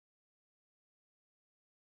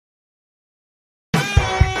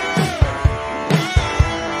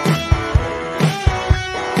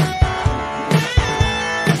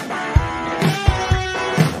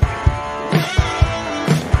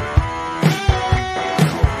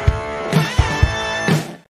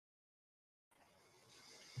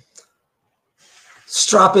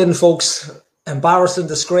Strap in, folks. Embarrassing,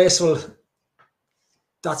 disgraceful.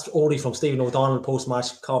 That's only from Stephen O'Donnell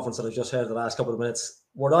post-match conference that I've just heard the last couple of minutes.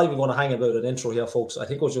 We're not even going to hang about an intro here, folks. I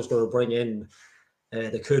think we're just going to bring in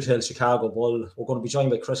the Coot Chicago Bull. We're going to be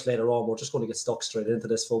joined by Chris later on. We're just going to get stuck straight into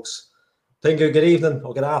this, folks. Pingu, good evening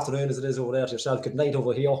or good afternoon as it is over there to yourself. Good night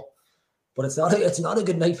over here. But it's not a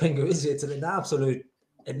good night, Pingu, is it? It's an absolute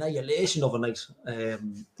annihilation of a night.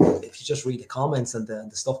 If you just read the comments and the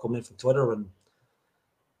stuff coming in from Twitter, and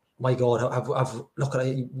my God, I've look at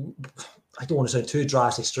it. I don't want to sound too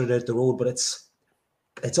drastic straight out the road, but it's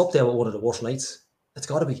up there with one of the worst nights. It's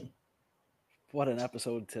got to be. What an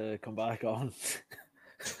episode to come back on.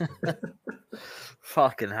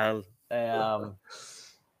 Fucking hell.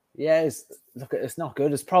 Yeah, it's not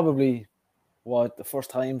good. It's probably the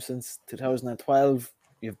first time since 2012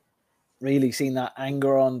 you've really seen that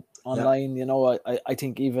anger online. Yeah. You know, I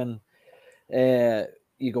think even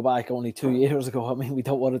you go back only 2 years ago. I mean, we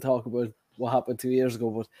don't want to talk about what happened 2 years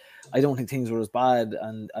ago, but I don't think things were as bad,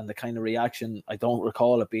 and the kind of reaction, I don't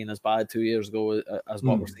recall it being as bad 2 years ago as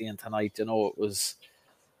what we're seeing tonight. You know, it was,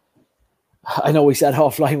 I know we said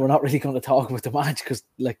offline we're not really going to talk about the match because,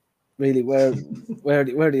 like, really, where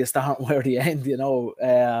do you start and where do you end? You know,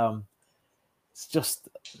 it's just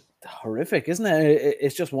horrific, isn't it?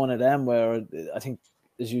 It's just one of them where I think,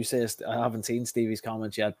 as you say, I haven't seen Stevie's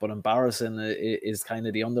comments yet, but embarrassing is kind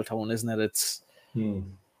of the undertone, isn't it? It's you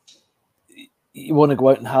want to go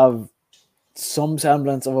out and have some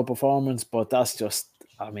semblance of a performance, but that's just,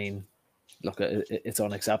 I mean, look, it's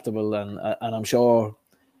unacceptable, and I'm sure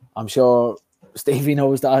Stevie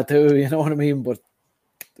knows that too. You know what I mean? But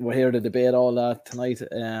we're here to debate all that tonight.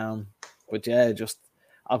 But yeah, just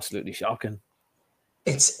absolutely shocking.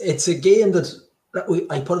 It's a game that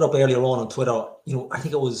I put it up earlier on Twitter. You know, I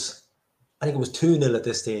think it was 2-0 at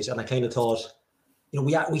this stage, and I kind of thought, you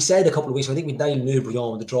know, we said a couple of weeks ago, I think we dialed Newbury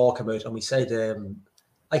on when the draw came out, and we said,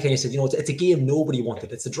 I kind of said, you know, it's a game nobody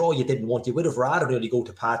wanted. It's a draw you didn't want. You would have rather really go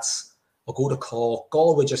to Pats or go to Cork.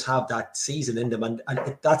 Galway just have that season in them, and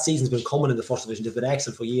that season's been coming in the first division. They've been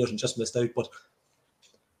excellent for years and just missed out. But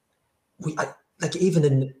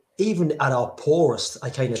even at our poorest, I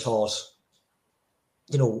kind of thought,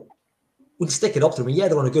 you know, we'll stick it up to them. Yeah,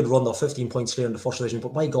 they're on a good run. They're 15 points clear in the first division,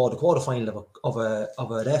 but my God, the quarterfinal of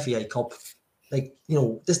an FAI Cup, like, you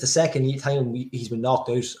know, this is the second time he's been knocked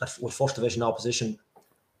out with first division opposition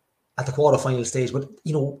at the quarterfinal stage. But,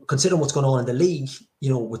 you know, considering what's going on in the league, you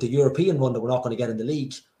know, with the European run that we're not going to get in the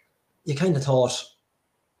league, you kind of thought,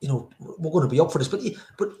 you know, we're going to be up for this. But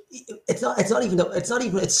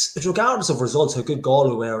it's regardless of results, how good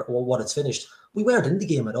Galway were or what it's finished. We weren't in the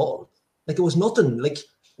game at all. Like, it was nothing. Like,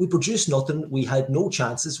 we produced nothing. We had no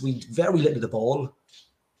chances. We very little of the ball.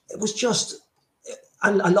 It was just,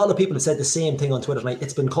 and a lot of people have said the same thing on Twitter tonight.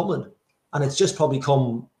 It's been coming, and it's just probably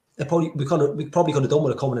come. We probably could have done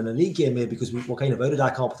with it coming in a league game, maybe, because we're kind of out of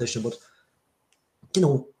that competition. But, you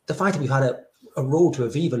know, the fact that we've had a road to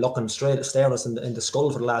Aviva looking straight at staring us in the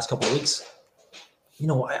skull for the last couple of weeks, you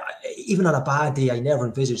know, even on a bad day, I never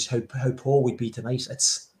envisaged how poor we'd be tonight.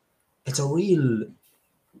 It's a real,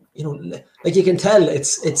 you know, like, you can tell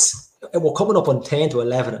we're coming up on 10 to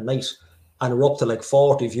 11 at night, and we're up to like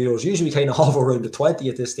 40 viewers. Usually we kind of hover around the 20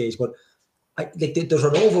 at this stage, but there's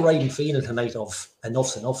an overriding feeling tonight of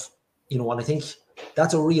enough's enough, you know, and I think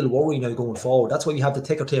that's a real worry now going forward. That's why we have the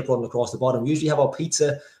ticker tape running across the bottom. We usually have our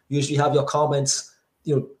pizza, usually have your comments.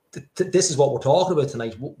 You know, this is what we're talking about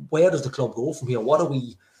tonight. Where does the club go from here? What are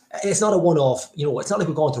we? It's not a one-off. You know, it's not like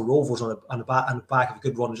we're going to Rovers on the back of a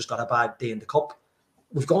good run and just got a bad day in the cup.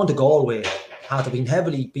 We've gone to Galway, had been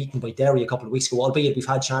heavily beaten by Derry a couple of weeks ago, albeit we've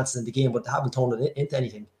had chances in the game, but they haven't turned it into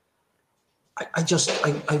anything. I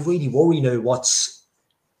really worry now what's,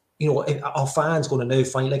 you know, our fans going to now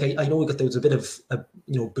find, like, I know there was a bit of,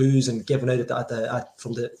 you know, booze and giving out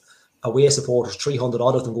from the away supporters, 300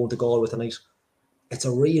 odd of them going to Galway tonight. It's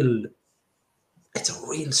a real,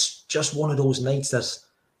 just one of those nights that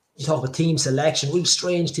you talk about team selection, real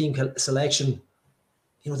strange team selection.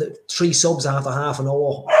 You know, the 3 subs after half an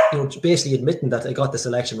hour, you know, basically admitting that they got the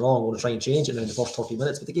selection wrong, going to try and change it in the first 30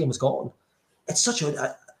 minutes, but the game was gone. It's such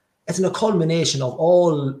it's a culmination of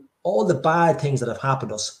all the bad things that have happened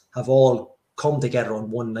to us have all come together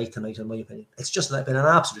on one night tonight, in my opinion. It's just been an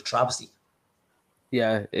absolute travesty.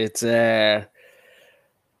 Yeah, it's going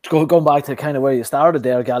back to kind of where you started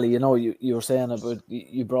there, Gally. You know, you were saying about,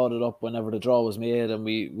 you brought it up whenever the draw was made, and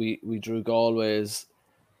we drew Galway's.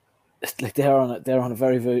 Like, they're on a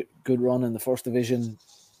very, very good run in the first division.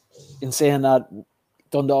 In saying that,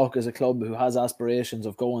 Dundalk is a club who has aspirations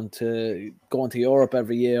of going to Europe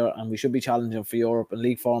every year, and we should be challenging for Europe, and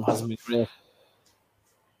league form hasn't been great.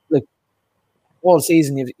 Like, all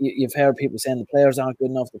season you've heard people saying the players aren't good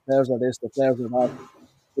enough, the players are this, the players are that.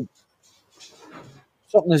 But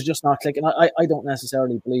something is just not clicking. I don't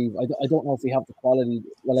necessarily believe. I don't know if we have the quality.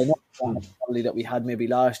 Well, I know we have the quality that we had maybe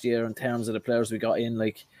last year in terms of the players we got in,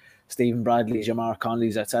 like Stephen Bradley's, Jamar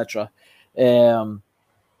Conley's, etc.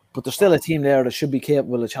 But there's still a team there that should be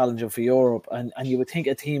capable of challenging for Europe, and you would think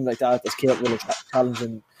a team like that that's capable of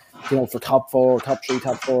challenging, for top 4, top 3,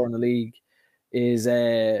 top 4 in the league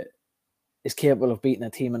is capable of beating a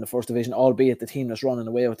team in the first division, albeit the team that's running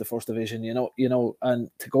away with the first division. And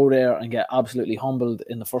to go there and get absolutely humbled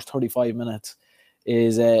in the first 35 minutes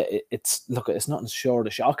is it's nothing short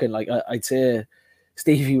of shocking. Like I'd say,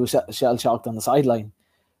 Stevie was shell shocked on the sideline,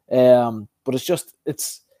 but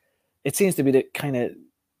it seems to be the kind of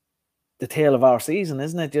the tale of our season,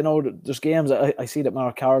 isn't it? There's games I see that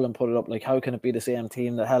Mark Carolan put it up, like, how can it be the same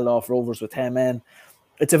team that held off Rovers with 10 men?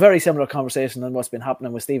 It's a very similar conversation than what's been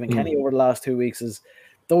happening with Stephen Kenny over the last 2 weeks. Is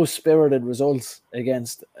those spirited results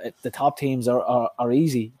against the top teams are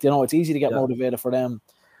easy. It's easy to get motivated for them,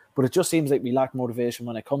 but it just seems like we lack motivation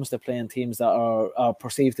when it comes to playing teams that are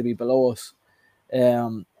perceived to be below us.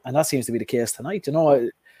 And that seems to be the case tonight.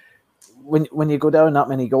 When you go down that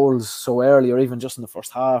many goals so early, or even just in the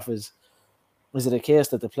first half, is it a case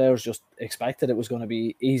that the players just expected it was going to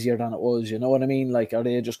be easier than it was? You know what I mean? Like, are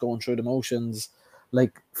they just going through the motions?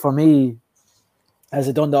 Like, for me, as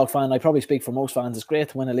a Dundalk fan, I probably speak for most fans, it's great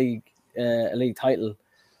to win a league title,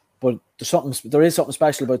 but there is something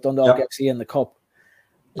special about Dundalk FC in the cup.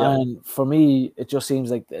 Yeah. And for me, it just seems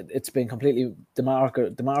like it's been completely the mark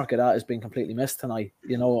of that has been completely missed tonight.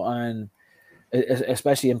 And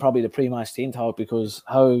especially in probably the pre-match team talk, because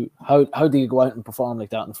how do you go out and perform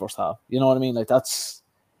like that in the first half? You know what I mean? Like, that's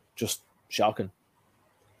just shocking.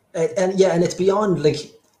 And it's beyond like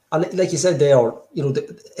you said there.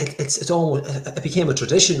 It's almost, it became a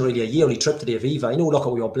tradition, really, a yearly trip to the Aviva. I know, look,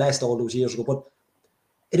 we were blessed all those years ago, but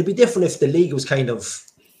it'd be different if the league was kind of,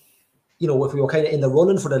 if we were kind of in the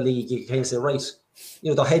running for the league. You kind of say, right,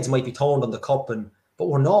 the heads might be turned on the cup, but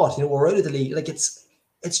we're not. We're out of the league. Like, it's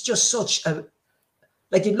just such a,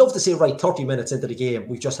 like, you'd love to say, right, 30 minutes into the game,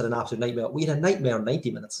 we've just had an absolute nightmare. We had a nightmare in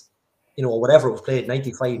 90 minutes, or whatever it was played,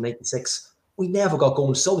 95, 96. We never got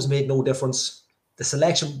going. Subs made no difference. The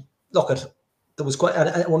selection, there was quite,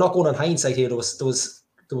 and we're not going on hindsight here. There was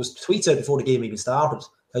tweets out before the game even started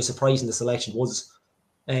how surprising the selection was.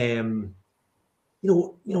 You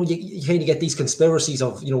kind of get these conspiracies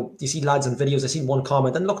of, you see lads in videos. I seen one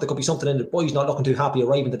comment, and look, there could be something in it. Boys not looking too happy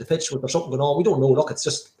arriving to the pitch. There's something going on. We don't know. Look, it's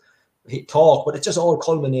just talk, but it just all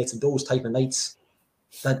culminates in those type of nights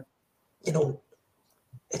that,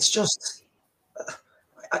 it's just,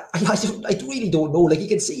 I really don't know. Like, you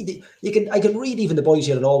can see I can read even the boys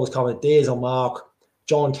here that always comment, Days on Mark,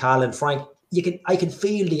 John Callan, Frank. I can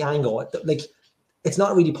feel the anger. Like, it's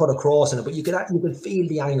not really put across in it, but you can feel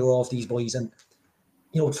the anger of these boys. And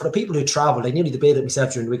for the people who travel, I nearly debated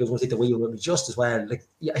myself during the week. I was going to take the wheel with me just as well. Like,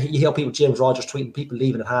 you hear people, James Rogers tweeting, people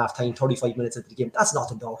leaving at half time, 35 minutes into the game. That's not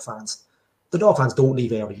the Dog fans. The Dog fans don't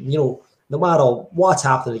leave early. No matter what's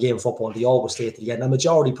happening in the game of football, they always stay to the end. The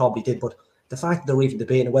majority probably did, but the fact that they're even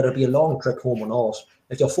debating whether it be a long trip home or not,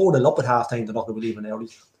 if they're 4-0 up at half time, they're not going to be leaving early.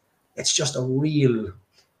 It's just a real,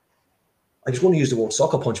 I was going to use the word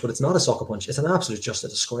sucker punch, but it's not a sucker punch. It's an absolute, just a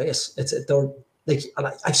disgrace.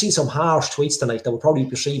 I've seen some harsh tweets tonight that would probably be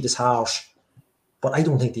perceived as harsh, but I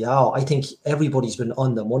don't think they are. I think everybody's been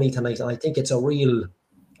on the money tonight, and I think it's a real.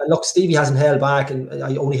 And look, Stevie hasn't held back, and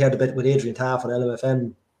I only heard a bit with Adrian Taff on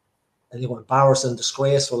LMFM, and embarrassing,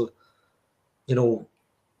 disgraceful.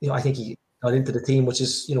 I think he got into the team, which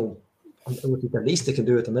is, the least they can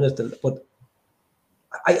do at the minute. But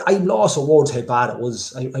I'm lost for words how bad it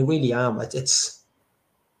was. I really am. I just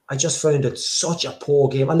found it such a poor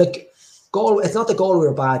game. And like, Galway, it's not that Galway were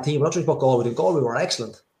a bad team. We're not talking about Galway. Galway were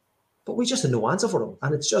excellent, but we just had no answer for them.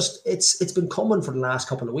 And it's been coming for the last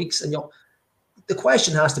couple of weeks. And the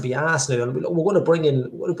question has to be asked now. And we're going to bring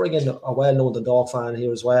in a well-known Dundalk fan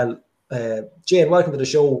here as well. Jane, welcome to the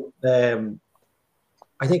show.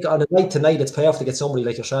 I think on a night tonight, it's perfect to get somebody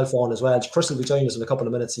like yourself on as well. Chris will be joining us in a couple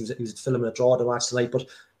of minutes. He was filming a draw to match tonight. But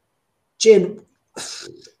Jane,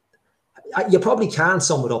 you probably can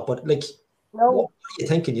sum it up, but like, no. What are you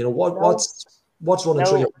thinking? What's running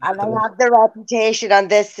through your mind? And I have the reputation on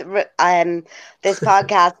this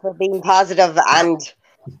podcast for being positive, and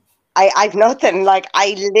I've nothing. Like,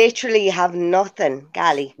 I literally have nothing,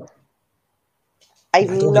 Gally.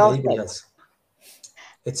 I've nothing.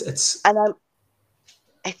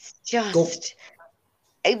 It's just,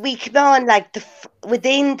 we came on like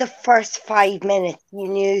within the first 5 minutes,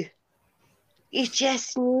 you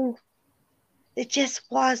just knew it just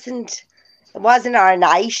wasn't It wasn't our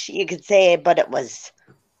night, you could say, but it was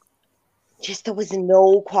just, there was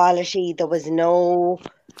no quality, there was no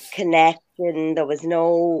connection, there was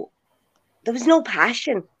no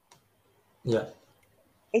passion. Yeah.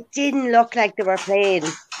 It didn't look like they were playing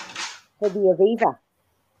for the Aviva.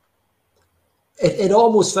 It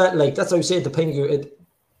almost felt like, that's what I was saying to Pingu,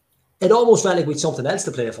 it almost felt like we'd something else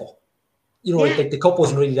to play for. You know, like the cup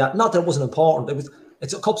wasn't really that, not that it wasn't important.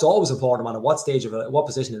 It's a cup's always important, man, at what stage of it, what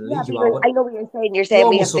position in the league you are. I know what you're saying. You're saying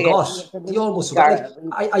They almost forgot.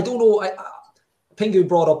 Like, I don't know. Pingu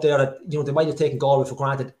brought up there that, you know, they might have taken Galway for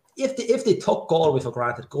granted. If they took Galway for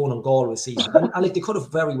granted going on Galway's season, and like they could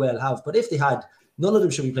have very well have, but if they had, none of them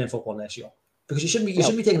should be playing football next year. Because you shouldn't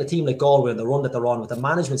be taking a team like Galway and the run that they're on with the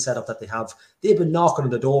management setup that they have. They've been knocking on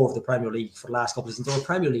the door of the Premier League for the last couple of seasons. They're a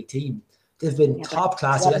Premier League team. They've been top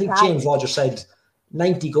class. I think James Rogers said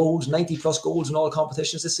 90 plus goals in all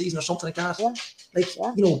competitions this season or something like that. Yeah. Like,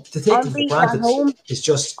 you know, to take them for granted is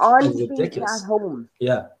just ridiculous. At home.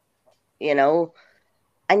 Yeah. You know,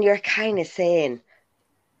 and you're kind of saying,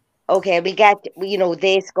 okay,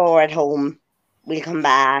 they score at home, we'll come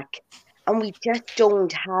back. And we just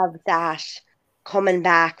don't have that coming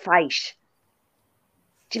back fight.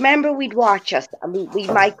 Do you remember we'd watch us and we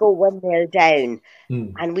might go 1-0 down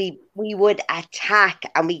and we would attack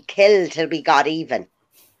and we kill till we got even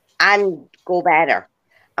and go better.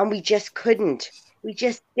 And we just couldn't. We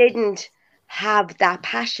just didn't have that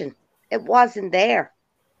passion. It wasn't there.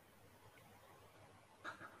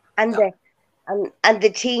 And the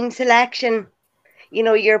team selection, you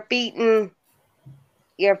know, you're beating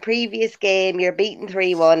your previous game, you're beating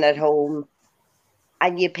 3-1 at home,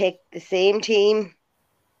 and you pick the same team.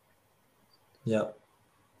 Yeah.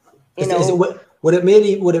 Would it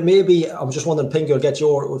maybe, I'm just wondering, Pinker, get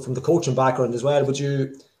your, from the coaching background as well, would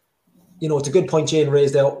you know, it's a good point Jane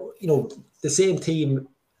raised there, you know, the same team,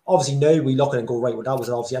 obviously now we look at it and go, right, well, that was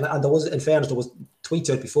obviously, and there was, in fairness, there was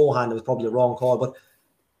tweets out beforehand, it was probably a wrong call, but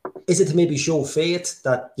is it to maybe show faith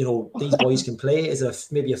that, you know, these boys can play? Is it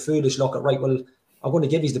maybe a foolish look at, right, well, I'm going to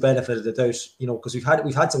give you the benefit of the doubt, you know, because we've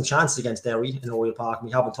had some chances against Derry in Oriel Park and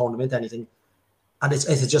we haven't turned them into anything. And is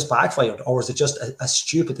it just backfired, or is it just a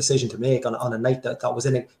stupid decision to make on a night that was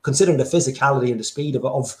in it, considering the physicality and the speed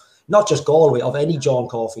of not just Galway, of any John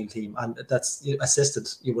Caulfield team, and that's assisted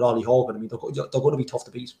with Ollie Hogan. I mean, they're going to be tough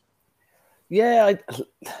to beat. Yeah,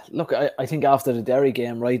 I think after the Derry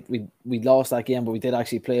game, right, we lost that game, but we did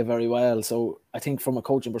actually play very well. So I think from a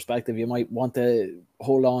coaching perspective, you might want to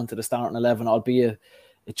hold on to the starting 11, albeit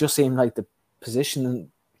it just seemed like the positions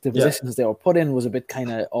they were put in was a bit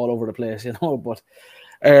kind of all over the place, you know. But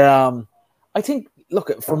I think,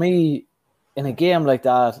 look, for me, in a game like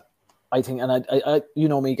that, I think, and I you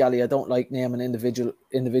know me, Gally, I don't like naming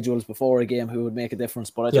individuals before a game who would make a difference.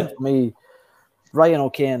 But I think for me, Ryan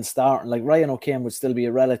O'Kane starting, like Ryan O'Kane would still be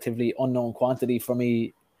a relatively unknown quantity for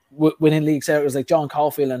me within league circles. Like John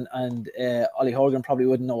Caulfield and Ollie Horgan probably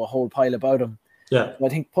wouldn't know a whole pile about him. Yeah, but I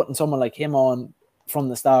think putting someone like him on from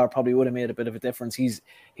the start probably would have made a bit of a difference. He's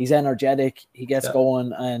energetic, he gets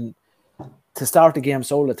going, and to start the game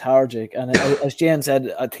so lethargic. And as Jane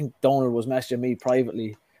said, I think Donald was messaging me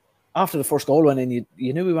privately after the first goal went in.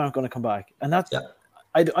 You knew we weren't going to come back, and that's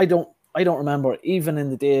I don't remember, even in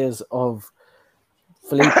the days of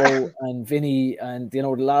Filippo and Vinny and, you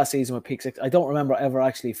know, the last season with Pick 6, I don't remember ever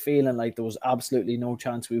actually feeling like there was absolutely no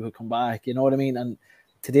chance we would come back, you know what I mean? And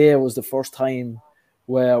today was the first time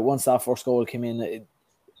where once that first goal came in,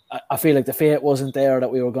 I feel like the fate wasn't there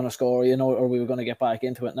that we were going to score, you know, or we were going to get back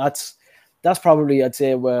into it. And that's probably, I'd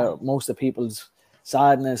say, where most of people's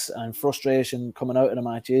sadness and frustration coming out of the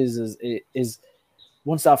match is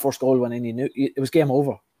once that first goal went in, you knew it was game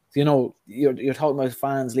over. You know, you're talking about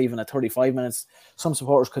fans leaving at 35 minutes. Some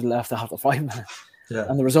supporters could have left after 5 minutes. Yeah.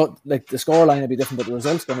 And the result, like the scoreline will be different, but the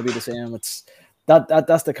result's going to be the same. It's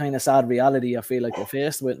that's the kind of sad reality I feel like we're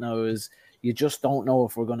faced with now, is you just don't know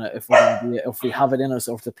if we have it in us,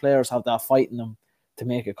 or if the players have that fight in them to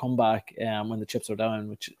make a comeback when the chips are down.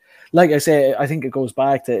 Which, like I say, I think it goes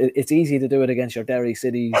back to, it's easy to do it against your Derry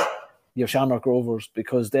Cities, your Shamrock Rovers,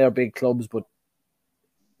 because they're big clubs. But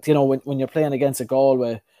you know, when you're playing against a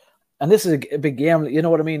Galway, and this is a big game, you know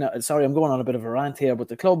what I mean? Sorry, I'm going on a bit of a rant here, but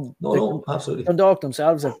the club, no, absolutely, Dundalk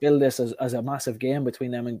themselves have billed this as a massive game between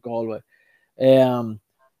them and Galway, and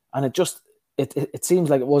it seems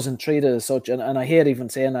like it wasn't treated as such, and I hate even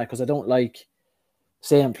saying that, because I don't like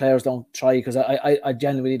saying players don't try, because I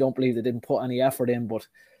genuinely don't believe they didn't put any effort in, but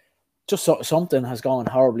just something has gone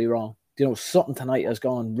horribly wrong. You know, something tonight has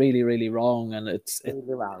gone really, really wrong, and really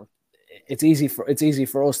wrong. It's easy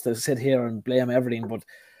for us to sit here and blame everything, but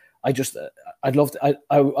I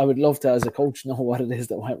would love to, as a coach, know what it is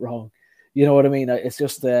that went wrong. you know what I mean? It's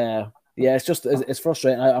just it's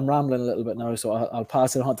frustrating. I'm rambling a little bit now, so I'll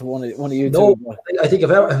pass it on to one of you No, two. I think if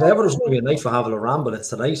ever there's going to be a night for having a ramble, it's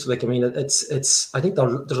tonight. Like, I mean, it's. I think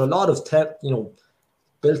there's a lot of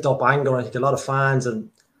built up anger. I think a lot of fans, and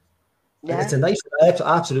it's a night for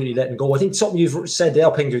absolutely letting go. I think something you've said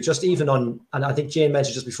there, Pingu, just even on, and I think Jane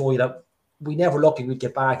mentioned just before you that we never lucky we'd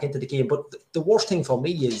get back into the game. But the worst thing for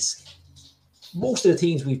me is most of the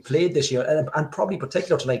teams we've played this year, and probably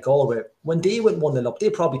particular tonight, Galway, when they went 1-0 up, they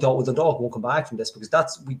probably thought, well, the dog won't come back from this, because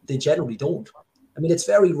they generally don't. I mean, it's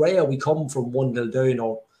very rare we come from 1-0 down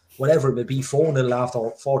or whatever it may be, 4-0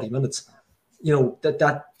 after 40 minutes.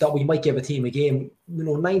 That we might give a team a game.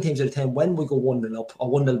 9 times out of 10, when we go 1-0 up or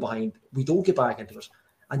 1-0 behind, we don't get back into it.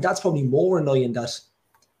 And that's probably more annoying. That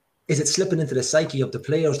is it slipping into the psyche of the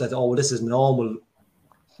players that, oh, well, this is normal,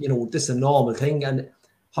 this is a normal thing. And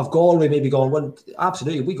have Galway maybe gone, well,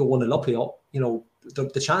 absolutely, we go 1-0 up here,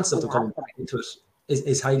 the chances of them coming back into it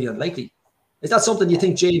is highly unlikely. Is that something you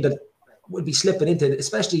think, Jane, that would be slipping into,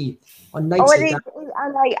 especially on nights like that?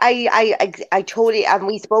 And I totally, and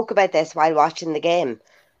we spoke about this while watching the game,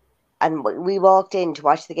 and we walked in to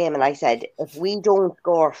watch the game, and I said, if we don't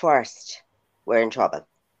score first, we're in trouble.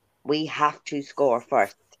 We have to score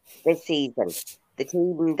first this season. The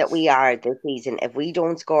team that we are this season, if we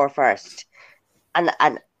don't score first, and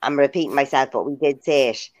I'm repeating myself, but we did say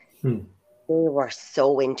it, they were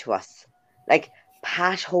so into us. Like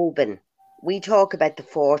Pat Hoban, we talk about the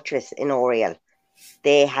fortress in Oriel.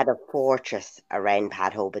 They had a fortress around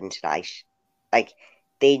Pat Hoban tonight. Like,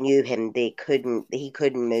 they knew him. He couldn't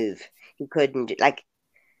move. He couldn't,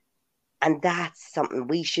 and that's something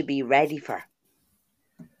we should be ready for.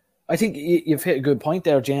 I think you've hit a good point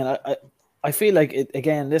there, Jane. I feel like it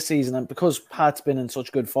again this season, and because Pat's been in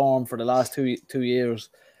such good form for the last two years,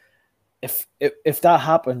 if that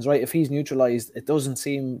happens, right, if he's neutralised, it doesn't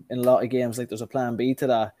seem in a lot of games like there's a plan B to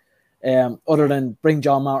that, other than bring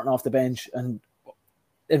John Martin off the bench. And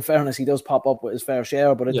in fairness, he does pop up with his fair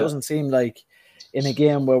share, but it doesn't seem like in a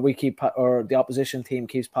game where we keep or the opposition team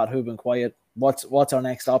keeps Pat Hoban quiet, what's our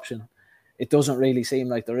next option? It doesn't really seem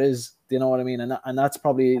like there is. Do you know what I mean? And that's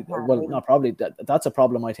probably, well, not probably, that's a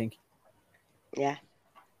problem, I think. Yeah.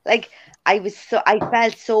 Like, I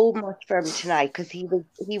felt so much for him tonight, because he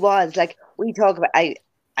was like, we talk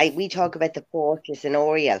about the fortress in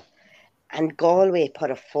Oriel, and Galway put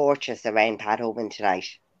a fortress around Pat Hoban tonight.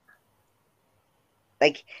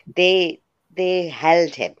 Like, they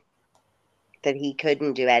held him, that he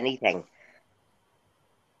couldn't do anything.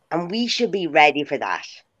 And we should be ready for that.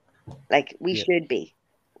 Like, we should be.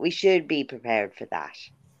 We should be prepared for that.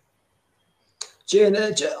 Jane,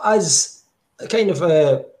 as kind of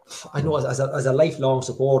I know as a lifelong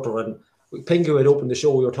supporter, and Pingu had opened the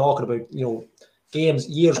show, we were talking about games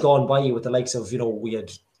years gone by with the likes of we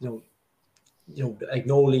had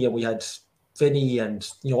Agnoli, and we had Finney, and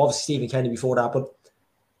obviously Stephen Kenny before that. But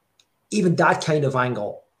even that kind of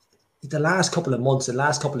angle, the last couple of months, the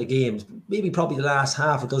last couple of games, maybe probably the last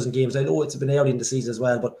half a dozen games. I know it's been early in the season as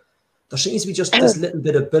well, but there seems to be just this little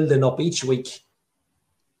bit of building up each week.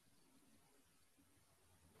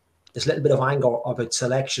 This little bit of anger about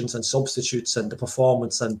selections and substitutes and the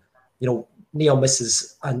performance, and near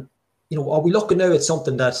misses. And are we looking now at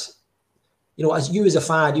something that as you as a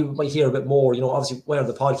fan, you might hear a bit more. Obviously we're on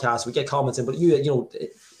the podcast, we get comments in, but you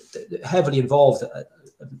heavily involved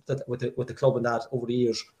with the club and that over the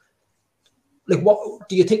years. Like, what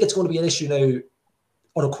do you think it's going to be an issue now,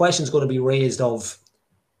 or the question is going to be raised of,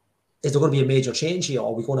 is there going to be a major change here?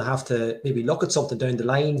 Are we going to have to maybe look at something down the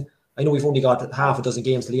line? I know we've only got half a dozen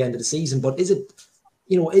games to the end of the season, but is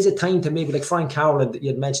it time to maybe, like Frank Carroll, you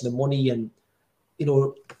had mentioned the money, and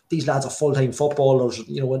these lads are full-time footballers,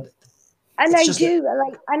 and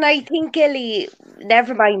I think, Gilly,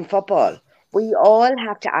 never mind football, we all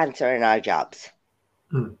have to answer in our jobs.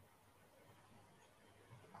 And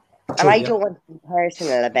I don't want to be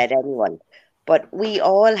personal about anyone, but we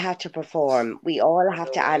all have to perform. We all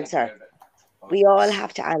have to answer. We all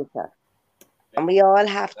have to answer. And we all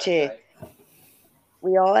have to say,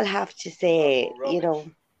 we all have to say,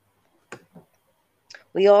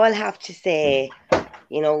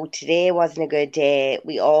 today wasn't a good day.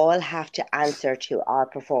 We all have to answer to our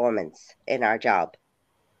performance in our job.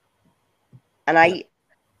 And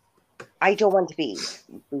I don't want to be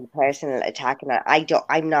personal attacking it.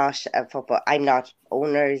 I'm not a football. I'm not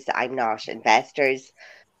owners. I'm not investors.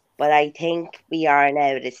 But I think we are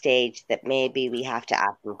now at a stage that maybe we have to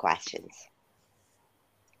ask them questions.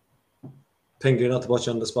 Pingu, not to put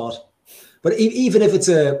you on the spot, but even if it's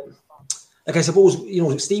like I suppose,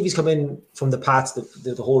 Stevie's come in from the Pats,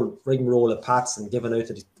 the whole rigmarole at Pats and giving out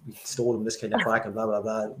that we stole him this kind of crack and blah, blah,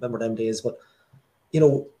 blah. Remember them days. But,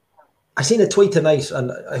 I seen a tweet tonight,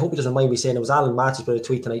 and I hope he doesn't mind me saying it was Alan Matthews put a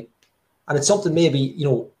tweet tonight. And it's something maybe,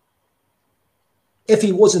 if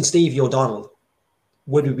he wasn't Stevie O'Donnell,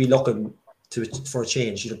 would we be looking for a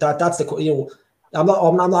change? That's the, I'm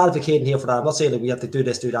not advocating here for that. I'm not saying that we have to do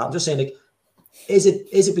this, do that. I'm just saying, like, is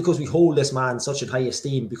it because we hold this man such in high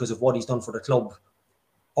esteem because of what he's done for the club,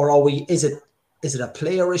 or is it a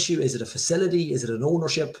player issue? Is it a facility? Is it an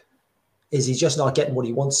ownership? Is he just not getting what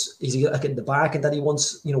he wants? Is he getting the backing that he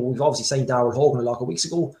wants? We've obviously signed Darryl Hogan a lot of weeks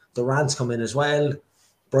ago. Durant's come in as well.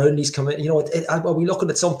 Brownlee's come in. Are we looking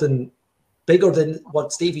at something bigger than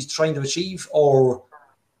what Stevie's trying to achieve, or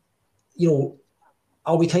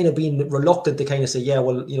are we kind of being reluctant to kind of say, yeah,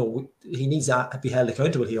 well, he needs to be held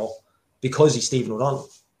accountable here because he's Stephen O'Donnell?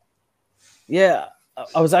 Yeah,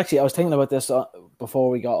 I was thinking about this before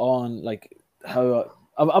we got on, like how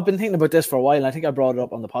I've been thinking about this for a while, and I think I brought it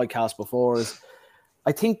up on the podcast before. Is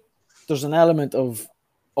I think there's an element of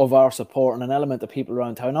our support and an element of people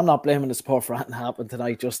around town. I'm not blaming the support for anything happened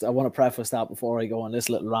tonight. Just I want to preface that before I go on this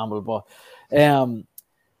little ramble, but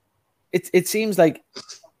it seems like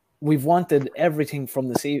we've wanted everything from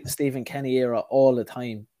the Stephen Kenny era all the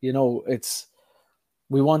time.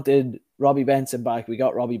 We wanted Robbie Benson back. We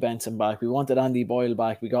got Robbie Benson back. We wanted Andy Boyle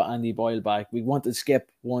back. We got Andy Boyle back. We wanted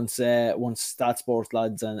Skip once Stat Sports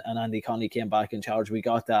lads and Andy Conley came back in charge. We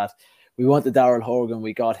got that. We wanted Darryl Hogan.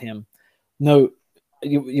 We got him. Now,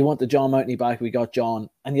 you want the John Mountney back. We got John.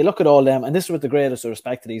 And you look at all them, and this is with the greatest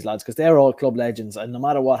respect to these lads, because they're all club legends. And no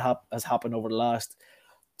matter what has happened over the last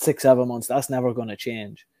 6-7 months, that's never going to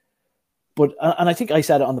change. But, and I think I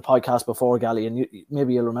said it on the podcast before, Gally, and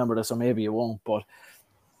maybe you'll remember this or maybe you won't, but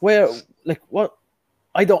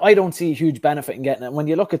I don't see huge benefit in getting it. When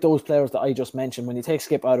you look at those players that I just mentioned, when you take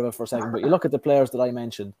Skip out of it for a second, but you look at the players that I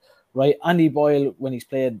mentioned, right? Andy Boyle, when he's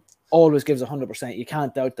played, always gives 100%. You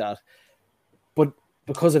can't doubt that. But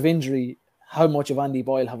because of injury, how much of Andy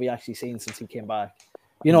Boyle have we actually seen since he came back?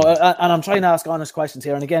 And I'm trying to ask honest questions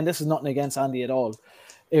here. And again, this is nothing against Andy at all.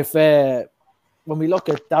 If when we look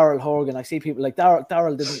at Darryl Hogan, I see people like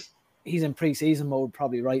Darryl he's in pre-season mode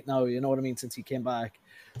probably right now, you know what I mean, since he came back.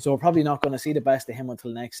 So we're probably not going to see the best of him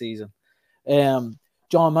until next season. John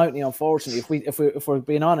Mountney, unfortunately, if we're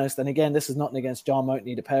being honest, and again, this is nothing against John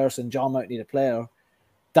Mountney, the person, John Mountney, the player,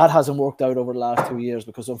 that hasn't worked out over the last 2 years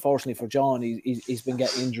because unfortunately for John, he's been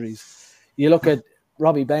getting injuries. You look at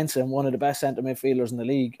Robbie Benson, one of the best centre midfielders in the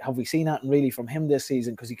league. Have we seen that really from him this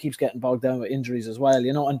season? Because he keeps getting bogged down with injuries as well,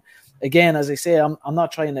 And again, as I say, I'm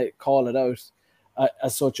not trying to call it out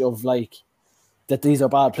as such of like that these are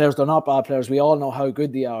bad players. They're not bad players. We all know how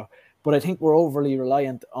good they are. But I think we're overly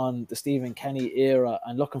reliant on the Stephen Kenny era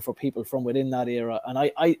and looking for people from within that era. And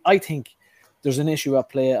I think there's an issue at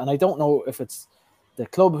play. And I don't know if it's the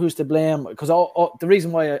club who's to blame. Because the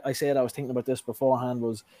reason why I said I was thinking about this beforehand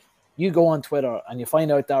was you go on Twitter and you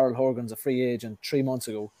find out Darryl Hogan's a free agent 3 months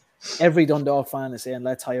ago. Every Dundalk fan is saying,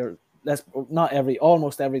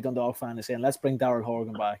 almost every Dundalk fan is saying, let's bring Darryl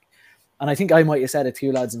Hogan back. And I think I might have said it to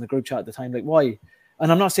you lads in the group chat at the time, like, why?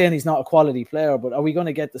 And I'm not saying he's not a quality player, but are we going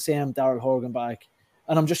to get the same Darryl Hogan back?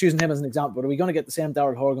 And I'm just using him as an example, but are we going to get the same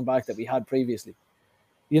Darryl Hogan back that we had previously?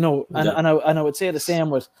 And I would say the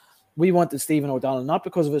same with, we wanted Stephen O'Donnell, not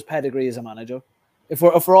because of his pedigree as a manager. If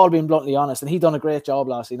we're all being bluntly honest, and he done a great job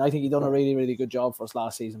last season. I think he done a really, really good job for us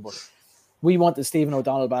last season, but we wanted Stephen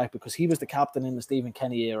O'Donnell back because he was the captain in the Stephen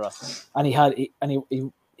Kenny era. And he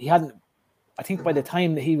hadn't, I think by the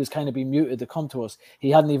time that he was kind of being muted to come to us,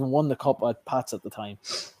 he hadn't even won the cup at Pats at the time.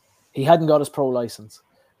 He hadn't got his pro license,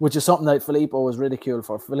 which is something that Filippo was ridiculed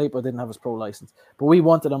for. Filippo didn't have his pro license, but we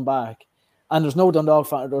wanted him back. And there's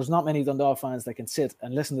not many Dundalk fans that can sit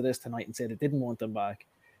and listen to this tonight and say they didn't want him back,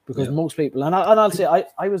 because most people, and I'll say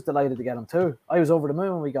I was delighted to get him too. I was over the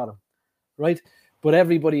moon when we got him, right? But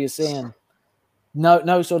everybody is saying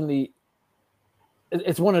now suddenly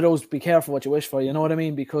it's one of those, be careful what you wish for, you know what I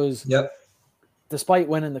mean? Because despite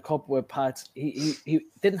winning the cup with Pat, he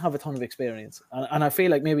didn't have a ton of experience. And I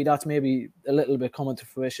feel like that's maybe a little bit coming to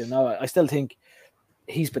fruition. Now, I still think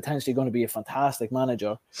he's potentially going to be a fantastic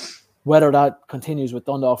manager. Whether that continues with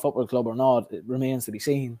Dundalk Football Club or not, it remains to be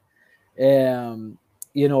seen.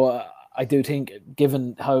 I do think,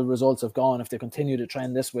 given how results have gone, if they continue to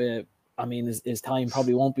trend this way, I mean, his time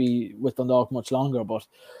probably won't be with Dundalk much longer. But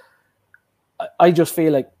I just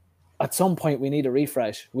feel like at some point we need a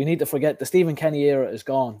refresh. We need to forget the Stephen Kenny era is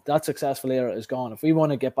gone. That successful era is gone. If we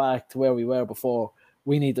want to get back to where we were before,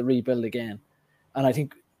 we need to rebuild again. And I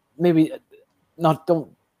think maybe don't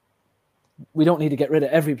we don't need to get rid of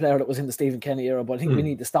every player that was in the Stephen Kenny era, but I think we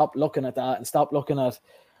need to stop looking at that and stop looking at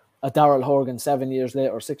Daryl Horgan 7 years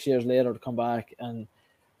later or 6 years later to come back, and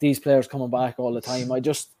these players coming back all the time.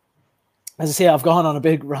 As I say, I've gone on a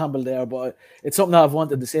big ramble there, but it's something that I've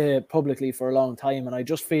wanted to say publicly for a long time, and I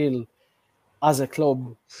just feel as a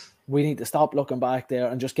club we need to stop looking back there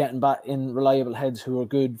and just getting back in reliable heads who were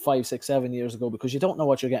good 5, 6, 7 years ago, because you don't know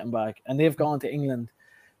what you're getting back, and they've gone to England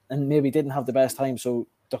and maybe didn't have the best time, so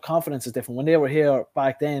their confidence is different. When they were here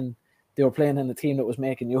back then, they were playing in the team that was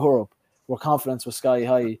making Europe, where confidence was sky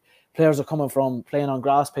high. Players are coming from playing on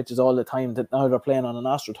grass pitches all the time that now they're playing on an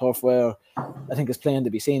AstroTurf, where I think it's playing to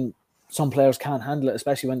be seen. Some players can't handle it,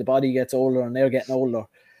 especially when the body gets older and they're getting older.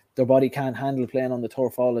 Their body can't handle playing on the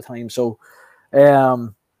turf all the time. So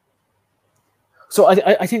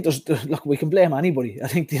I think look, we can blame anybody. I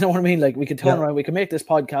think, you know what I mean? Like, we can turn around, we can make this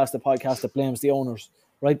podcast a podcast that blames the owners,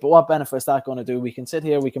 right? But what benefit is that going to do? We can sit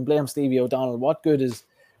here, we can blame Stevie O'Donnell. What good is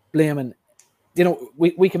blaming? You know,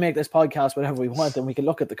 we can make this podcast whatever we want, and we can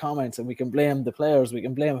look at the comments and we can blame the players, we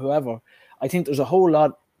can blame whoever. I think there's a whole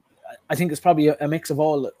lot. I think it's probably a mix of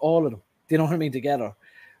all of them. Do you know what I mean? Together,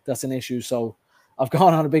 that's an issue. So I've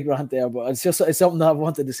gone on a big rant there, but it's something that I've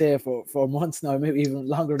wanted to say for months now, maybe even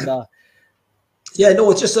longer than that. Yeah, no,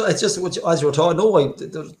 it's just as you were talking. No,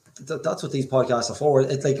 that's what these podcasts are for.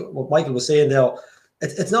 It's like what Michael was saying there.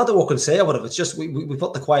 It's not that we're conservative. It's just we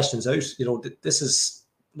put the questions out. You know, this is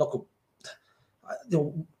look. You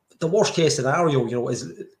know, the worst case scenario, you know,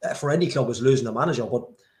 is for any club is losing a manager. But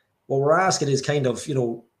what we're asking is kind of, you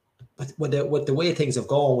know, with the way things have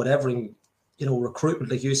gone, with everything, you know,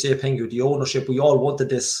 recruitment, like you say, Pingu, the ownership, we all wanted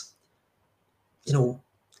this. You know,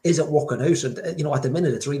 is it working out? And you know, at the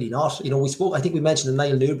minute, it's really not. You know, I think we mentioned in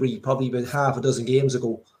Niall Newbury probably about half a dozen games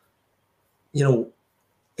ago. You know,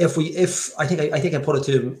 if I think I put it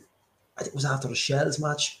to him, I think it was after the Shells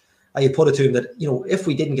match. I put it to him that, you know, if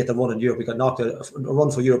we didn't get the run in Europe, we got knocked out, a run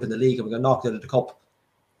for Europe in the league, and we got knocked out of the cup,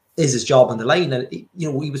 is his job on the line? And, you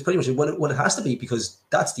know, he was pretty much, well, it has to be, because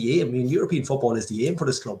that's the aim. I mean, European football is the aim for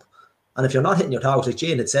this club. And if you're not hitting your targets, like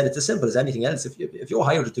Jane had said, it's as simple as anything else. If you're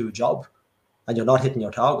hired to do a job and you're not hitting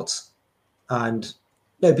your targets, and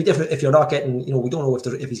it'd be different if you're not getting, you know, we don't know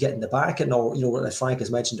if he's getting the backing, or, you know, as Frank has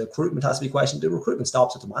mentioned, the recruitment has to be questioned. The recruitment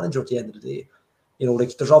stops at the manager at the end of the day. You know,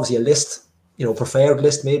 like, there's obviously a list, you know, preferred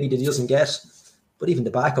list maybe that he doesn't get, but even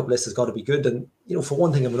the backup list has got to be good. And, you know, for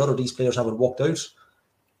one thing or another, these players haven't worked out.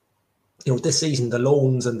 You know, this season, the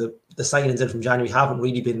loans and the signings in from January haven't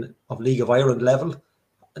really been of League of Ireland level.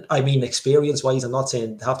 I mean, experience-wise, I'm not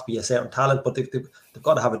saying they have to be a certain talent, but they've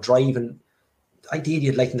got to have a drive, and ideally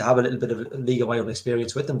you'd like them to have a little bit of League of Ireland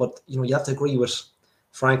experience with them. But, you know, you have to agree with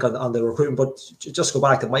Frank on the recruitment. But just go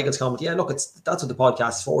back to Michael's comment. Yeah, look, that's what the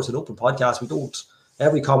podcast is for. It's an open podcast. We don't,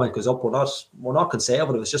 every comment goes up. We're not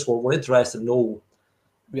conservative. It's just we're interested to know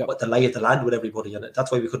what the lay of the land with everybody, and that's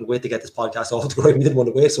why we couldn't wait to get this podcast off the ground. We didn't want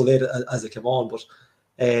to wait so late as it came on. But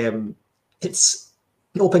it's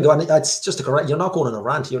no Pingo, and that's just to correct. You're not going on a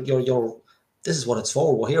rant. You're this is what it's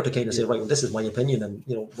for. We're here to kind of say, right, well, this is my opinion, and,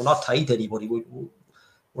 you know, we're not tied to anybody.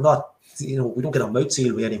 We're not, you know, we don't get a mouth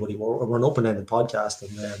sealed with anybody. We're an open-ended podcast,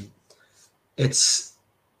 and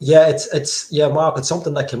Mark, it's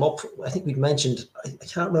something that came up. I think we'd mentioned, I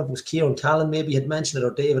can't remember if it was Kieran Callan maybe had mentioned it,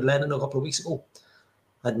 or David Lennon a couple of weeks ago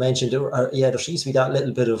had mentioned it. There seems to be that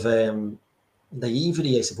little bit of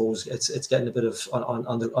naivety, I suppose. It's getting a bit of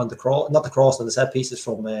on the cross, not the cross, on the set pieces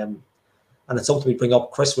from, and it's something we bring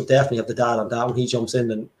up. Chris would definitely have the dad on that when he jumps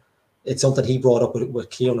in, and it's something he brought up with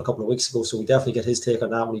Kieran a couple of weeks ago, so we definitely get his take on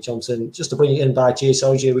that when he jumps in. Just to bring it in back, Jay.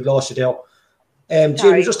 Sorry, Jay, we lost you there. Jay,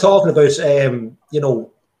 we're just talking about, you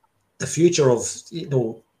know, the future of, you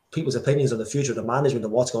know, people's opinions on the future of the management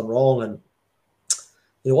and what's gone wrong. And,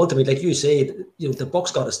 you know, ultimately, like you said, you know, the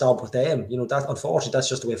buck's got to stop with them. You know, that, unfortunately, that's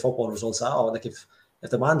just the way football results are. Like, if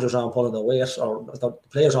the managers aren't pulling their weight, or if the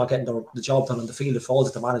players aren't getting the job done on the field, it falls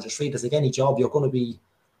at the manager's feet. It's like any job, you're going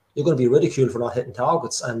to be ridiculed for not hitting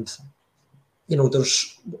targets. And, you know,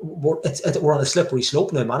 we're on a slippery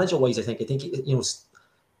slope now, manager-wise. I think, you know,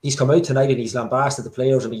 he's come out tonight and he's lambasted the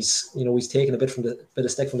players, and he's taken a bit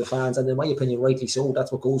of stick from the fans, and in my opinion, rightly so.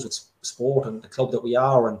 That's what goes with sport and the club that we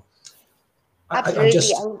are. And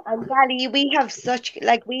absolutely, and Gally, we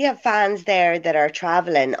have fans there that are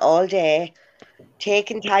traveling all day,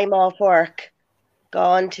 taking time off work,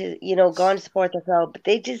 gone to support their club.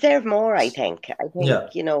 They deserve more, I think.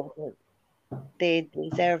 You know, they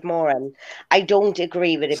deserve more, and I don't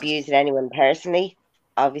agree with abusing anyone personally,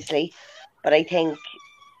 obviously, but I think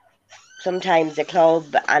sometimes a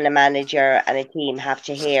club and a manager and a team have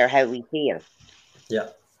to hear how we feel. Yeah.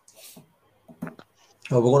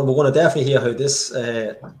 Well, we're going to definitely hear how this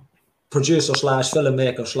producer slash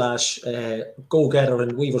filmmaker slash go-getter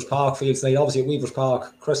in Weavers Park fields tonight. Obviously at Weavers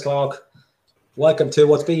Park, Chris Clark, welcome to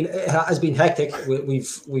what's been, it has been hectic.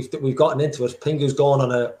 We've gotten into it. Pingu's gone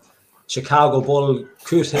on a Chicago Bull,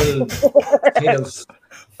 Coot Hill kind of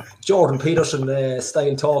Jordan Peterson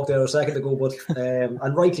style talk there a second ago, but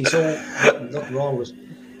and rightly so, nothing wrong with it.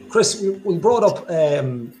 Chris, we brought up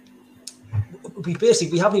we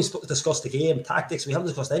haven't even discussed the game tactics. We haven't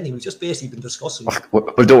discussed anything. We've just basically been discussing. Well,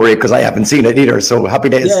 don't worry, because I haven't seen it either. So happy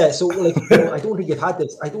days. Yeah. So like, I don't think you've had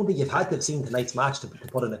this. I don't think you've had to seen tonight's match to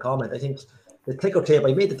put in a comment. I think the ticker tape.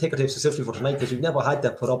 I made the ticker tape specifically for tonight because we've never had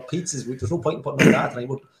to put up pizzas. There's no point in putting up that tonight.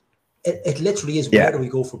 But it literally is. Where do we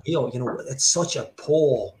go from here? You know, it's such a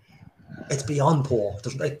poor. It's beyond poor.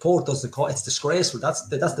 Poor does it's disgraceful. That's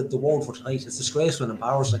the word for tonight. It's disgraceful and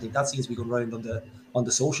embarrassing. I think that seems to be going around on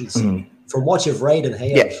the socials. From what you've read and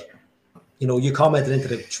heard, you know, you commented into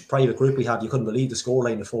the private group we have. You couldn't believe the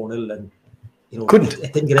scoreline of 4-0, and you know,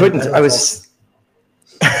 it didn't get any better. I was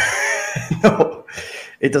no,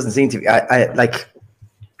 it doesn't seem to be. I like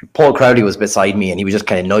Paul Crowley was beside me, and he was just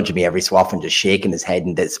kind of nudging me every so often, just shaking his head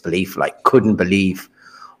in disbelief. Like, couldn't believe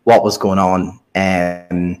what was going on.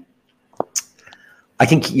 I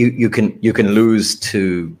think you can lose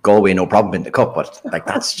to Galway no problem in the cup, but like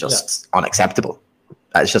that's just unacceptable.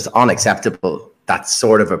 That's just unacceptable. That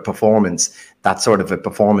sort of a performance in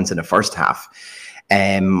the first half.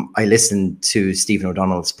 I listened to Stephen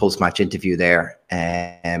O'Donnell's post-match interview there.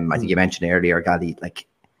 I think you mentioned earlier, Gali, like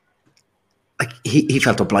he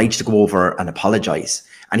felt obliged to go over and apologise,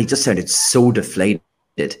 and he just sounded so deflated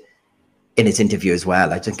in his interview as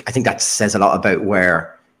well. I think that says a lot about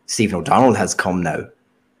where Stephen O'Donnell has come now,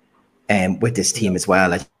 with this team as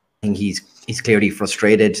well. I think he's clearly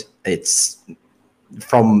frustrated. It's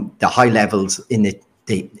from the high levels in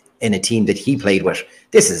a team that he played with.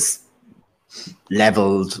 This is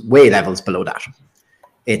levels below that.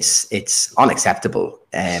 It's unacceptable.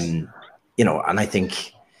 You know, and I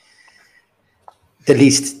think the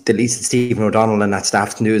least that Stephen O'Donnell and that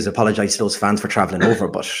staff can do is apologise to those fans for travelling over.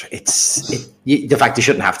 But the fact they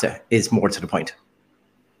shouldn't have to is more to the point.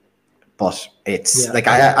 But it's like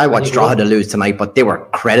I watched Drogheda lose tonight, but they were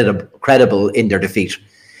credible in their defeat.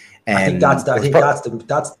 I think that's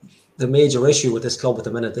the major issue with this club at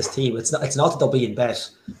the minute. This team, it's not that they're being bet.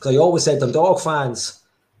 Because I always said Dundalk fans,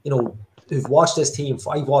 you know, who've watched this team.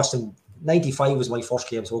 I've watched them. 95 was my first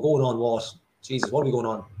game, so we're going on what are we going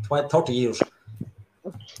on? 30 years.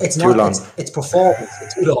 It's not too long. It's performance.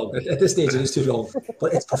 It's too long. At this stage, it is too long.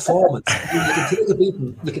 But it's performance. You can take a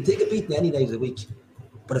beating. You can take a beating any night of the week.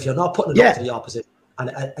 But if you're not putting it up to the opposite,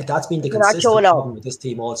 and that's been the consistent problem with this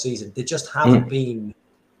team all season, they just haven't been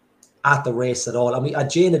at the race at all. I mean,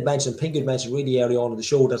 Jane had mentioned, Pink had mentioned really early on in the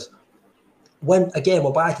show that when, again,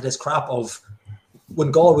 we're back to this crap of when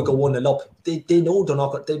Galway go 1-0 up, they know they're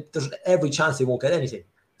not going. There's every chance they won't get anything.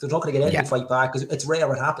 They're not going to get any fight back because it's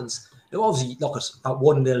rare it happens. Now, obviously, look at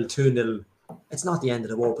 1-0, 2-0. It's not the end of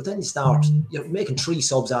the world, but then you're making 3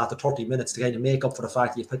 subs after 30 minutes to kind of make up for the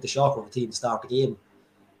fact that you've picked the shocker of a team to start the game.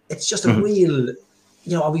 It's just a real,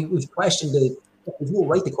 you know, we've questioned we've no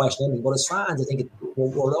right to question anything, but as fans, I think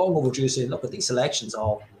we're long overdue saying, look, at these selections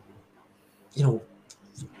are, you know,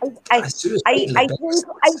 I think it's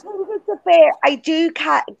a fair,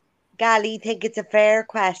 Gali, think it's a fair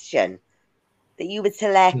question that you would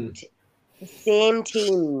select the same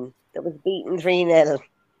team that was beaten 3-0,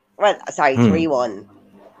 3-1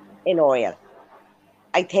 in Oriel.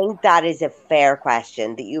 I think that is a fair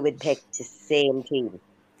question that you would pick the same team.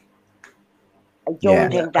 I don't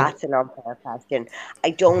think that's an unfair question. I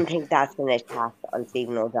don't think that's an attack on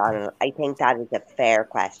Stephen O'Donnell. I think that is a fair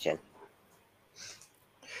question.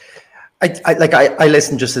 I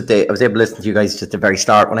listened just I was able to listen to you guys just at the very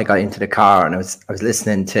start when I got into the car, and I was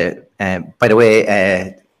listening to. By the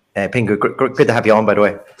way, Pingu, good to have you on. By the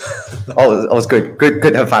way, always good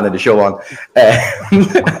to have a fan of the show on.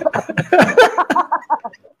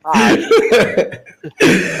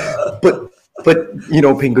 But you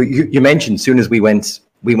know, Pingu, you mentioned as soon as we went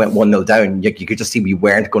 1-0 down, you could just see we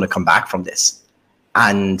weren't going to come back from this,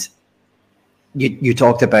 and you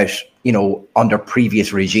talked about, you know, under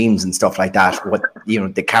previous regimes and stuff like that, what, you know,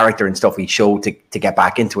 the character and stuff we showed to get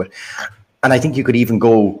back into it, and I think you could even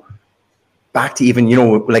go back to even, you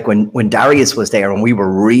know, like when Darius was there and we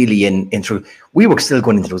were really in through, we were still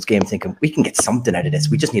going into those games thinking we can get something out of this.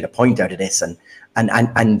 We just need a point out of this, and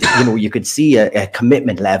you know, you could see a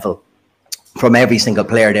commitment level from every single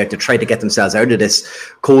player there to try to get themselves out of this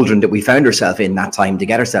cauldron that we found ourselves in that time, to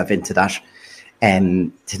get ourselves into that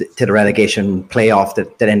to the relegation playoff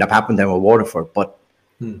that ended up happening there with Waterford. But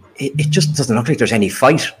it just doesn't look like there's any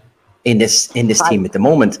fight in this team at the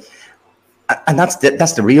moment. And that's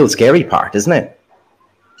the real scary part, isn't it?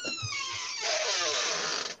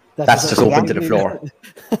 That's just open to the floor.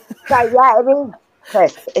 Yeah, it is,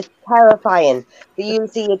 Chris. It's terrifying. Do you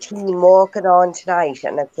see a team walking on tonight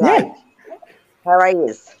and it's like, there I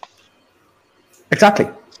is. Exactly.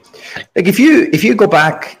 Like if you go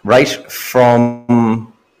back right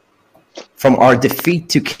from our defeat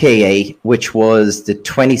to KA, which was the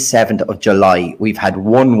 27th of July, we've had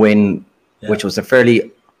one win, which was a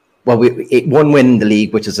fairly one win in the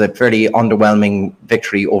league, which is a fairly underwhelming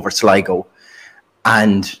victory over Sligo,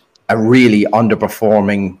 and a really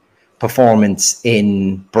underperforming performance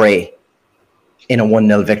in Bray in a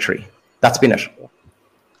 1-0 victory. That's been it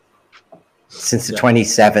since the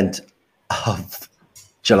 27th of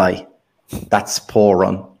July. That's poor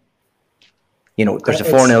run. You know, there's a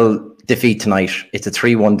 4-0 defeat tonight. It's a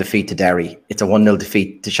 3-1 defeat to Derry. It's a 1-0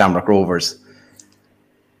 defeat to Shamrock Rovers.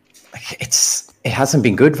 It hasn't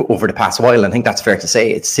been good over the past while. I think that's fair to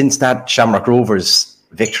say. It's since that Shamrock Rovers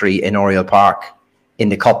victory in Oriel Park in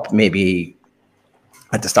the Cup, maybe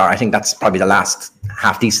at the start. I think that's probably the last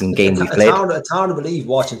half-decent game we've played. It's hard to believe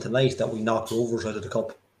watching tonight that we knocked Rovers out of the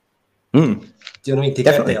Cup. Do you know what I mean? To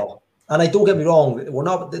get there. And don't get me wrong,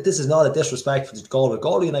 this is not a disrespect for Galway.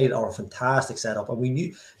 Galway United are a fantastic setup. And we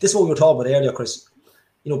knew, this is what we were talking about earlier, Chris.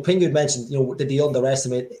 You know, Pingu mentioned, you know, did they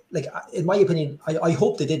underestimate? Like, in my opinion, I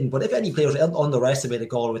hope they didn't. But if any players underestimated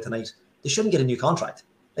Galway tonight, they shouldn't get a new contract.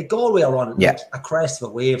 Like, Galway are on a crest of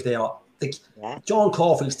a wave. They are. Like, John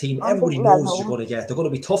Caulfield's team, everybody knows what you're going to get. They're going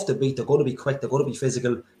to be tough to beat. They're going to be quick. They're going to be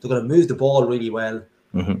physical. They're going to move the ball really well.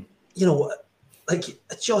 You know, like,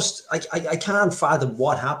 it's just, I can't fathom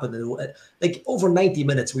what happened. Like, over 90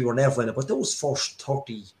 minutes, we were never in it. But those first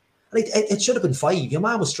 30, like, it should have been 5. Your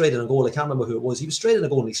man was straight in a goal. I can't remember who it was. He was straight in a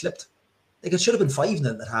goal and he slipped. Like, it should have been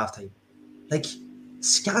 5-0 at halftime. Like,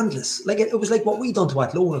 scandalous. Like, it was like what we done to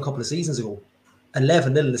Athlone a couple of seasons ago.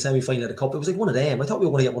 11-0 in the semi-final of the Cup. It was like one of them. I thought we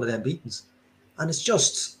were going to get one of them beatings. And it's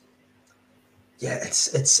just,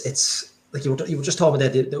 it's like you were just talking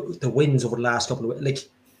about the wins over the last couple of, like,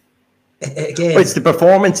 again. But it's the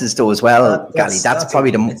performances though as well, Gally. That's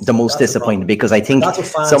probably the most disappointing, because I think that's what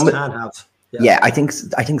fans can have. I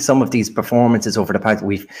think some of these performances over the past,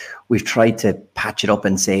 we've tried to patch it up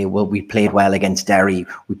and say, well, we played well against Derry,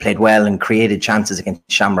 we played well and created chances against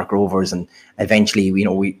Shamrock Rovers, and eventually, you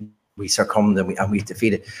know, we succumbed and we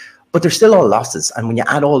defeated. But there's still all losses, and when you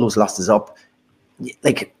add all those losses up,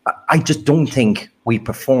 like, I just don't think we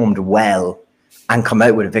performed well and come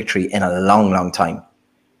out with a victory in a long, long time.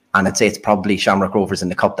 And I'd say it's probably Shamrock Rovers in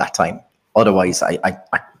the Cup that time. Otherwise,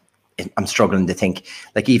 I'm struggling to think.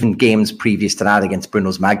 Like, even games previous to that against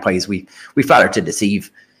Bruno's Magpies, we flattered to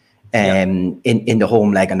deceive in the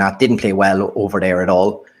home leg, and that didn't play well over there at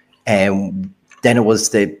all. Then it was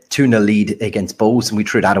the 2-0 lead against Bows, and we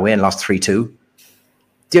threw that away and lost 3-2. Do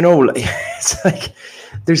you know, it's like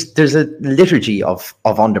there's a liturgy of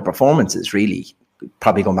underperformances, really,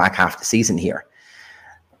 probably going back half the season here.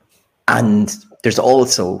 And there's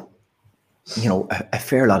also, you know, a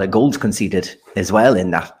fair lot of goals conceded as well in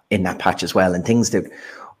that patch as well, and things that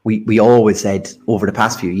we always said over the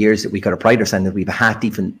past few years that we got to pride ourselves that we've a half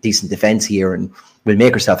decent defence here and we'll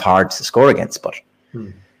make ourselves hard to score against. But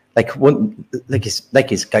like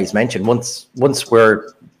his guys mentioned, once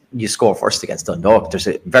you score first against Dundalk, there's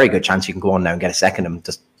a very good chance you can go on now and get a second and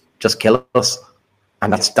just kill us.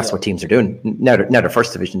 And that's what teams are doing. Now the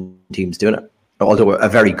first division team's doing it. Although a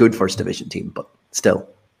very good first division team, but still.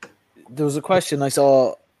 There was a question I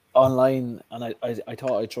saw online, and I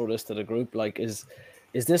thought I'd throw this to the group. Like, is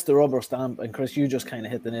this the rubber stamp? And Chris, you just kind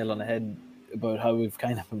of hit the nail on the head about how we've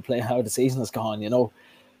kind of been playing, how the season has gone. You know,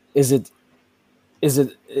 is this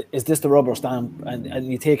the rubber stamp?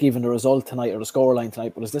 And you take even the result tonight or the scoreline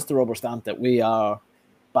tonight, but is this the rubber stamp that we are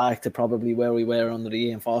back to probably where we were under the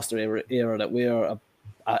Ian Foster era, that we are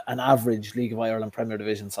an average League of Ireland Premier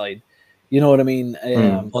Division side? You know what I mean?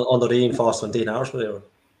 Under the Ian Foster and Dean Arshman era.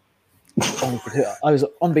 I was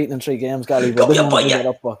unbeaten in 3 games, Gally, but didn't bring that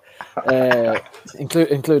up,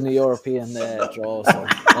 including the European draw.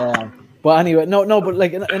 So, but anyway, no, but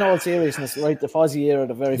like in all seriousness, right? The Fozzie era,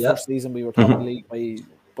 the very first season, we were top of the league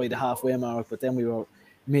by the halfway mark, but then we were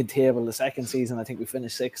mid-table. The second season, I think we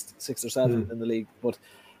finished sixth or seventh in the league. But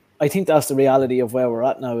I think that's the reality of where we're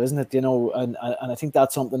at now, isn't it? You know, and I think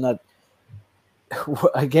that's something that,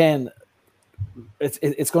 again,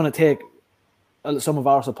 it's going to take some of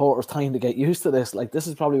our supporters time to get used to this. Like, this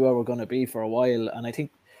is probably where we're going to be for a while, and I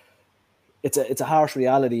think it's a harsh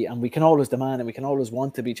reality, and we can always demand and we can always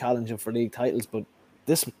want to be challenging for league titles, but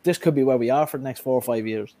this could be where we are for the next 4 or 5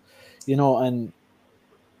 years, you know. And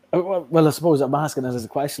Well, I suppose I'm asking it as a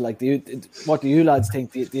question. Like, what do you lads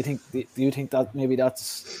think? Do you think that maybe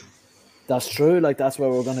that's true? Like, that's where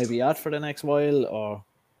we're going to be at for the next while, or?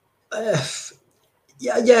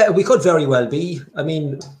 Yeah, we could very well be. I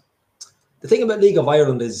mean, the thing about League of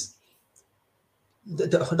Ireland is,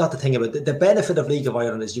 not the thing about the benefit of League of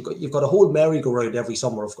Ireland is you've got a whole merry-go-round every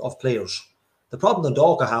summer of players. The problem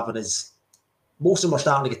Dundalk are having is most of them are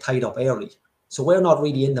starting to get tied up early. So we're not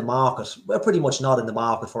really in the market. We're pretty much not in the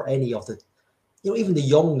market for any of the, even the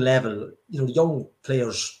young level, the young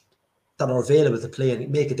players that are available to play and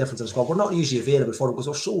make a difference in the squad. We're not usually available for them because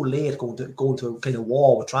we're so late going to a kind of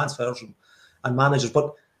war with transfers and managers.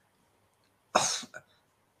 But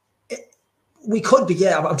we could be,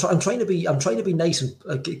 yeah. I'm trying to be nice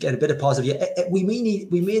and get a bit of positive. Yeah, we may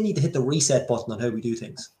need to hit the reset button on how we do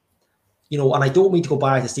things. And I don't mean to go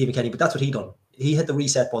back to Stephen Kenny, but that's what he done. He hit the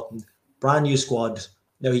reset button. Brand new squad.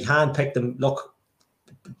 Now he handpicked them. Look,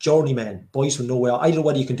 journeymen, boys from nowhere. I don't know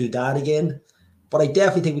whether you can do that again, but I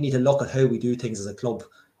definitely think we need to look at how we do things as a club.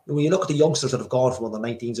 And when you look at the youngsters that have gone from under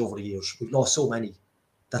 19s over the years, we've lost so many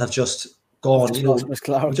that have just gone. We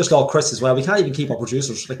just lost Chris as well. We can't even keep our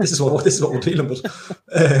producers. Like this is what we're dealing with.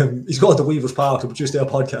 He's gone to Weaver's Park to produce their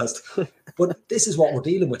podcast, but this is what we're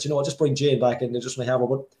dealing with. I just bring Jane back in and just my hammer,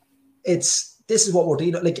 but this is what we're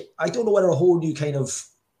dealing. Like I don't know whether a whole new kind of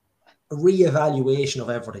re-evaluation of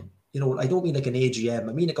everything. I don't mean like an AGM.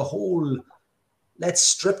 I mean like a whole. Let's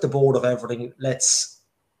strip the board of everything. Let's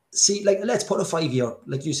see. Like let's put a 5-year.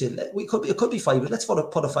 Like you said, it could be 5 years. Let's put a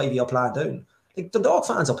 5-year plan down. Like the Dundalk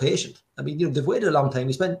fans are patient. I mean, they've waited a long time.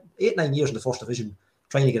 We spent 8-9 years in the first division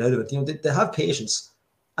trying to get out of it. They have patience.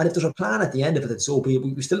 And if there's a plan at the end of it, then so be it.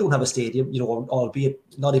 We still don't have a stadium. Albeit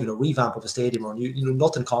not even a revamp of a stadium or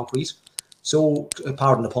nothing concrete. So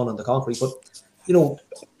pardon the pun on the concrete, but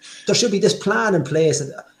there should be this plan in place,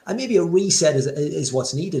 and maybe a reset is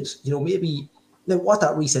what's needed. Maybe now what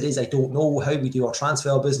that reset is, I don't know. How we do our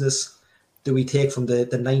transfer business? Do we take from the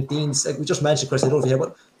 19s? Like we just mentioned, Chris, I don't know if you hear,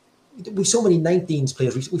 but we've so many 19s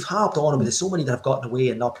players. We've harped on them, but there's so many that have gotten away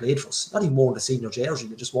and not played for us. Not even worn the senior jersey.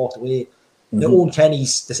 They just walked away. Owen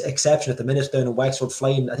Kenny's this exception at the minute down in Wexford,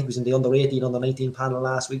 flying. I think he was in the under 18, under 19 panel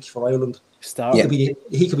last week for Ireland. He could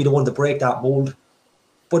be the one to break that mold.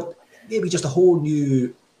 But maybe just a whole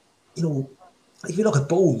new, if you look at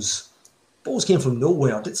Bowes came from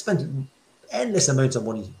nowhere. They spent endless amounts of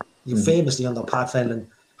money. Famously under Pat Fenlon,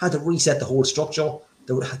 had to reset the whole structure.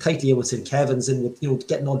 They were tightly in with St. Kevin's in with,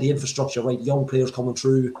 getting all the infrastructure right, young players coming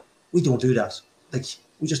through. We don't do that. Like,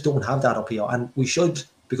 we just don't have that up here. And we should,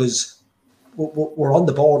 because we're on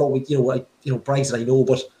the board, Bryce that I know,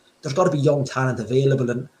 but there's got to be young talent available.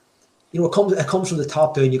 And, it comes from the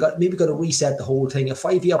top down. You got to reset the whole thing. A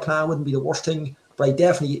 5-year plan wouldn't be the worst thing, but I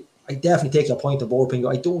definitely take your point on board,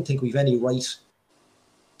 Pingo. I don't think we've any right,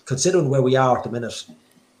 considering where we are at the minute,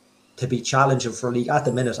 to be challenging for a league at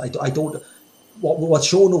the minute. I don't. What's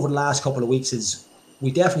shown over the last couple of weeks is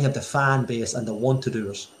we definitely have the fan base and the want to do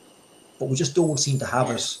it, but we just don't seem to have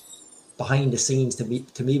it behind the scenes to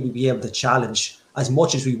maybe be able to challenge as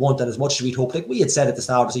much as we want and as much as we'd hope. Like we had said at the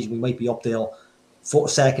start of the season, we might be up there,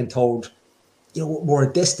 second, third. We're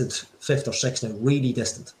a distant 5th or 6th now, really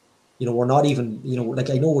distant. We're not even,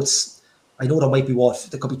 I know there might be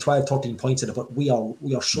there could be 12, 13 points in it, but we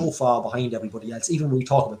are so far behind everybody else. Even when we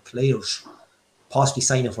talk about players possibly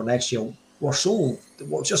signing for next year,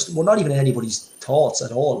 we're not even in anybody's thoughts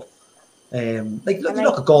at all.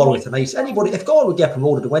 Look at Galway tonight. If Galway get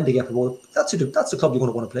promoted, and when they get promoted, that's the club you're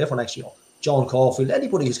going to want to play for next year. John Caulfield,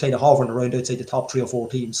 anybody who's kind of hovering around outside the top 3 or 4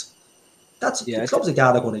 teams, the clubs like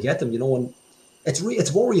that are going to get them. And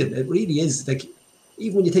it's worrying. It really is. Like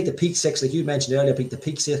even when you take the peak 6, like you mentioned earlier, the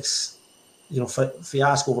peak 6,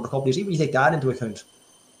 fiasco over the couple of years. Even when you take that into account,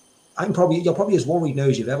 you're probably as worried now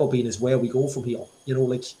as you've ever been as where we go from here.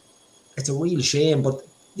 It's a real shame, but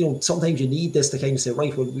sometimes you need this to kind of say,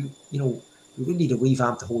 right, well, we really need to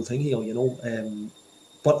revamp the whole thing here,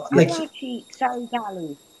 But sorry,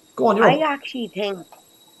 Gally. Go on,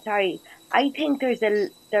 I think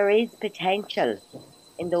there is potential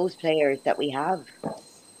in those players that we have,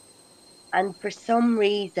 and for some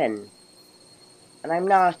reason, and I'm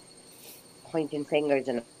not pointing fingers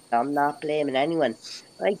and I'm not blaming anyone,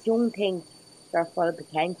 but I don't think their full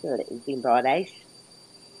potential is being brought out.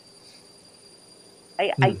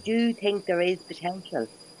 I do think there is potential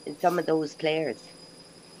in some of those players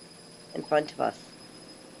in front of us.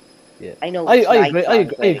 Yeah, I know. I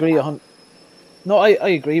agree. No, I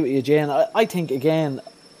agree with you, Jane. I think again,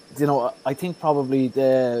 I think probably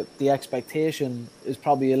the expectation is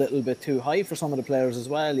probably a little bit too high for some of the players as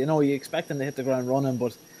well. You expect them to hit the ground running,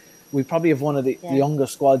 but we probably have one of the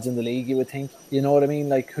youngest squads in the league, you would think. You know what I mean?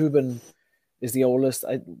 Like, Hooben is the oldest.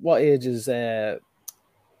 What age is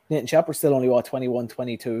Nathan Shepherd's still only, 21,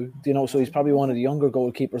 22? You know, so he's probably one of the younger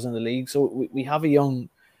goalkeepers in the league. So we have a young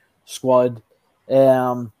squad.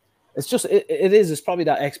 It's just, it's probably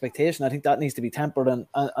that expectation. I think that needs to be tempered.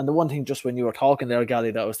 And the one thing, just when you were talking there,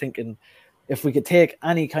 Gally, that I was thinking, if we could take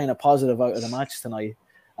any kind of positive out of the match tonight,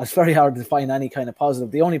 it's very hard to find any kind of positive.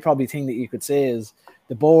 The only probably thing that you could say is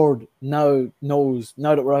the board now knows,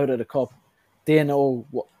 now that we're out of the cup, they know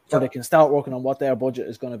what, so they can start working on what their budget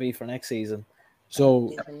is going to be for next season.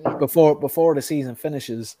 So before the season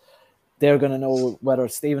finishes, they're going to know whether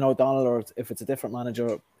it's Stephen O'Donnell or if it's a different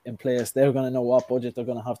manager in place, they're going to know what budget they're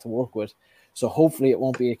going to have to work with. So hopefully it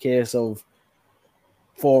won't be a case of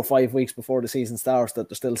 4 or 5 weeks before the season starts that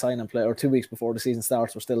they're still signing players, or 2 weeks before the season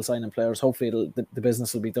starts we're still signing players. Hopefully the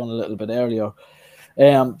business will be done a little bit earlier.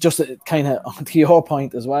 Just kind of to your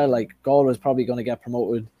point as well, like Galway is probably going to get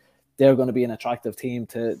promoted. They're going to be an attractive team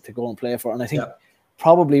to go and play for. And I think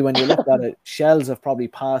probably when you look at it, Shells have probably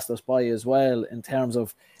passed us by as well in terms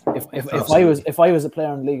of if I was a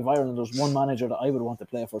player in the League of Ireland, there's one manager that I would want to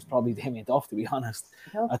play for is probably Damien Duff, to be honest.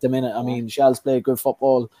 At the minute, I mean, Shells play good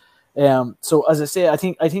football. So as I say, I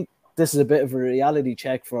think this is a bit of a reality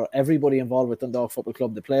check for everybody involved with Dundalk Football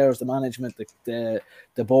Club, the players, the management, the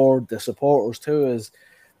board, the supporters too. Is,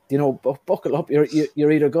 you know, buckle up.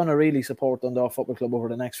 You're either going to really support Dundalk Football Club over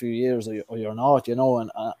the next few years, or you're not. You know,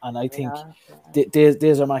 and I think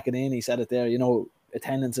Dazer McEnany said it there. You know,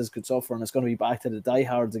 attendances could suffer, and it's going to be back to the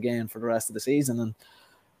diehards again for the rest of the season. And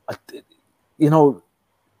you know,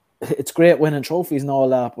 it's great winning trophies and all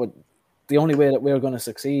that, but the only way that we're going to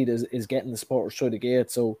succeed is getting the supporters through the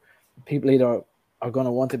gate. So people either are going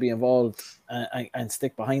to want to be involved and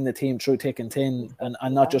stick behind the team through thick and thin,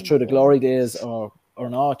 and not just through the glory days or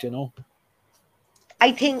not, you know.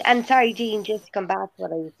 I think, and sorry, Dean, just to come back to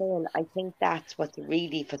what I was saying, I think that's what's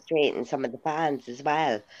really frustrating some of the fans as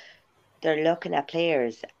well. They're looking at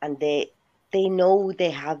players and they know they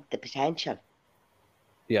have the potential.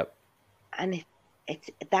 Yep. And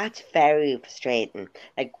that's very frustrating.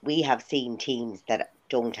 Like, we have seen teams that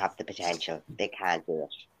don't have the potential. They can't do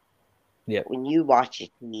it. Yeah. When you watch a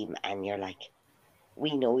team and you're like,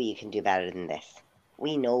 we know you can do better than this.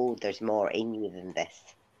 We know there's more in you than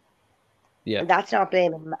this. Yeah. And that's not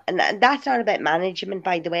blaming, and that's not about management,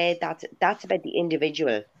 by the way. That's about the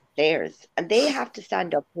individual players. And they have to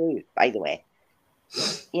stand up too, by the way.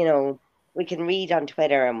 You know, we can read on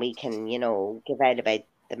Twitter and we can, you know, give out about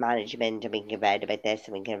the management, and we can give out about this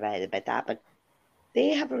and we can give out about that, but they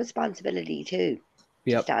have a responsibility too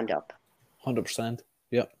to stand up. 100%.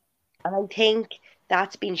 Yep. And I think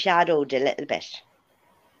that's been shadowed a little bit.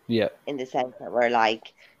 Yeah. In the sense that we're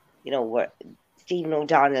like, you know, Stephen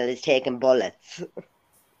O'Donnell is taking bullets.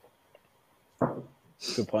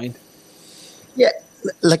 Good point. Yeah,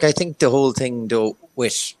 like I think the whole thing though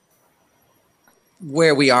with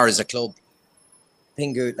where we are as a club,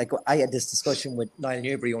 like I had this discussion with Niall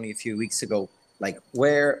Newbury only a few weeks ago, like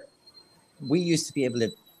where we used to be able to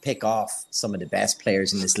pick off some of the best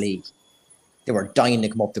players in this league. They were dying to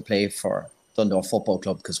come up to play for Dundalk Football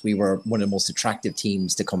Club because we were one of the most attractive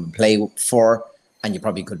teams to come and play for, and you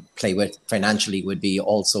probably could play with financially would be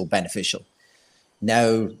also beneficial.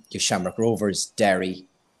 Now you've Shamrock Rovers, Derry.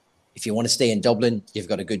 If you want to stay in Dublin, you've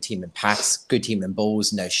got a good team in Pats, good team in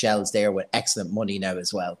Bows, now Shell's there with excellent money now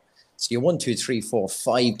as well. So you're 1, 2, 3, 4,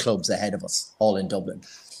 5 clubs ahead of us, all in Dublin.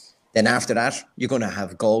 Then after that, you're going to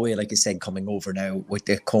have Galway, like I said, coming over now with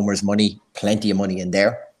the Comer's money, plenty of money in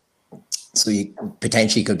there. So you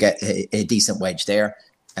potentially could get a decent wedge there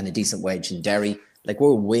and a decent wedge in Derry. Like,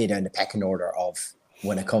 we're way down the pecking order of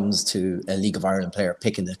when it comes to a League of Ireland player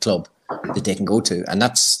picking the club that they can go to. And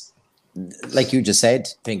that's, like you just said,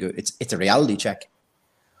 Pingu, it's a reality check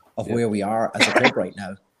of where we are as a club right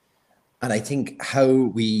now. And I think how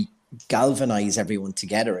we galvanize everyone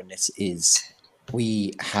together in this is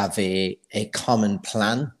we have a common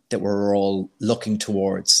plan that we're all looking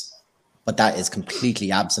towards, but that is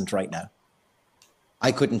completely absent right now.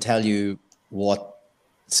 I couldn't tell you what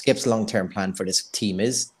Skip's long-term plan for this team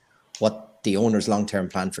is, what the owner's long-term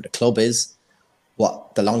plan for the club is,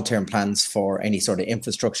 what the long-term plans for any sort of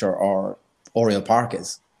infrastructure or Oriel Park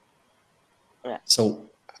is. Yeah. So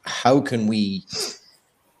how can we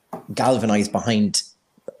galvanize behind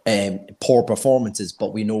poor performances,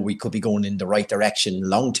 but we know we could be going in the right direction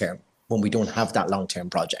long-term when we don't have that long-term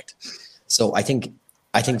project? So I think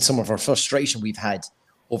some of our frustration we've had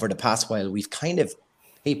over the past while, we've kind of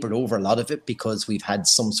papered over a lot of it because we've had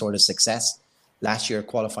some sort of success. Last year,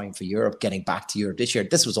 qualifying for Europe, getting back to Europe this year,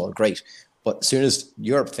 this was all great. But as soon as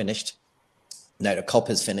Europe finished, Now the cup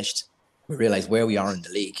is finished. We realize where we are in the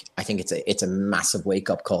league. I think it's a massive wake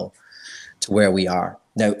up call to where we are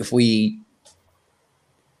now. If we,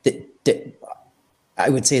 I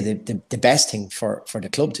would say the best thing for the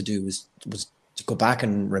club to do was to go back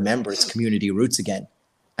and remember its community roots again,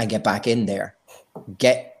 and get back in there,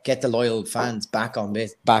 get the loyal fans back on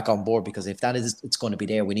board. Because if that is, it's going to be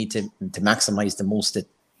there, we need to maximize the most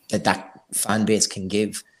that fan base can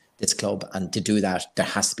give this club, and to do that, there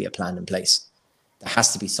has to be a plan in place. There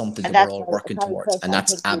has to be something that we're all working towards, and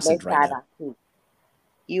that's absent right now.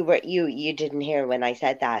 You didn't hear when I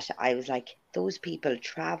said that. I was like, those people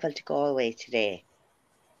travel to Galway today.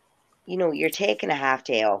 You know, you're taking a half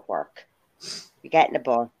day off work. You're getting a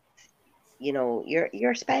bus. You know,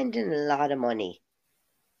 you're spending a lot of money.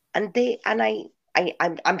 And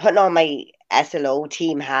I'm putting on my SLO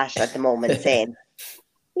team hat at the moment, saying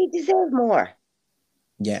they deserve more.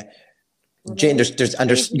 Yeah. Jane,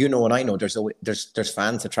 there's you know, and I know there's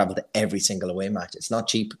fans that travel to every single away match. It's not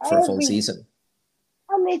cheap for a full season.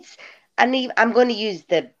 And I'm going to use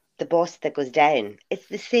the bus that goes down. It's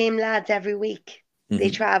the same lads every week. Mm-hmm. They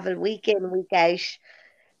travel week in, week out.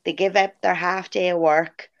 They give up their half day of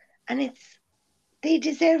work, and they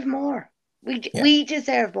deserve more. We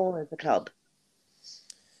deserve more as a club.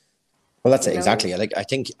 Well, that's it, exactly. Like I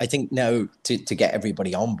think now to get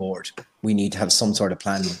everybody on board, we need to have some sort of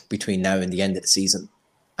plan between now and the end of the season,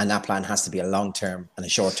 and that plan has to be a long-term and a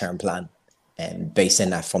short-term plan, based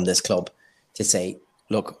in that from this club to say,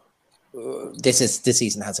 look, this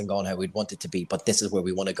season hasn't gone how we'd want it to be, but this is where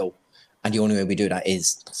we want to go, and the only way we do that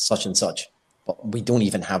is such and such. But we don't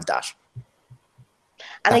even have that.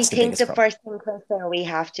 And I think the first thing, Chris, we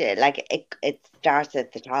have to it starts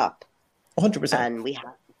at the top. 100%. And we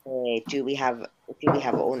have. Do we have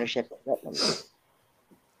ownership commitment?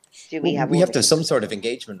 We have to have some sort of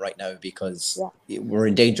engagement right now, because we're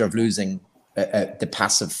in danger of losing the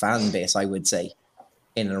passive fan base, I would say,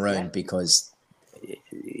 in and around, because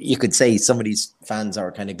you could say some of these fans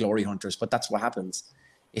are kind of glory hunters, but that's what happens.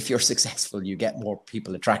 If you're successful, you get more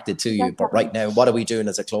people attracted to you. But right now, what are we doing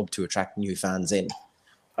as a club to attract new fans in?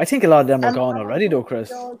 I think a lot of them are gone already, though, Chris.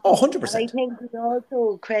 100%. I think we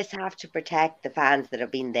also, Chris, have to protect the fans that have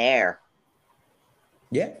been there.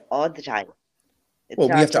 Yeah. All the time. We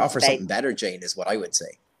have to offer something better, Jane, is what I would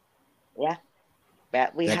say. Yeah.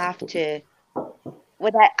 But we have to.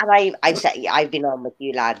 I've been on with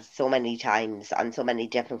you lads so many times on so many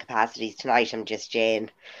different capacities. Tonight I'm just Jane,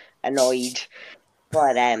 annoyed.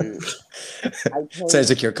 But sounds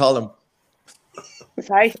like your column.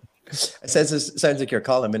 Sorry. It sounds like your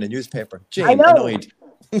column in a newspaper. Jane, I know. Annoyed.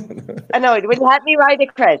 Annoyed. Will you help me write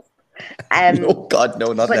it, Chris? Oh God,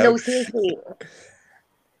 no, not now. But no, seriously.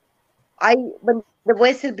 When the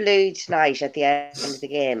whistle blew tonight at the end of the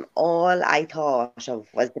game, all I thought of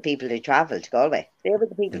was the people who travelled to Galway. They were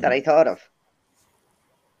the people that I thought of.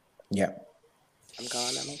 Yeah. I'm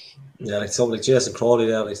gone, am I? Yeah, like someone like Jason Crowley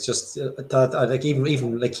there. It's just that I like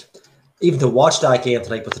even to watch that game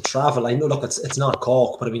tonight, but to travel, I know, look, it's not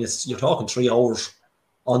Cork, but I mean, you're talking 3 hours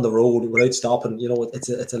on the road without stopping. You know,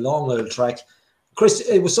 it's a long little trek. Chris,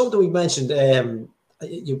 it was something we mentioned.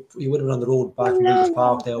 You would have been on the road back from Regis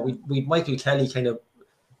Park there. We Michael Kelly kind of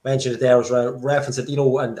mentioned it there as well, referenced it, you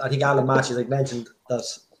know, and I think Alan Matthews mentioned that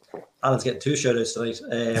Alan's getting 2 shout-outs tonight.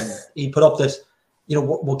 He put up that, you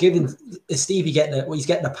know, we're giving Stevie he's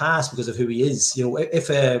getting a pass because of who he is. You know, if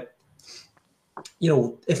it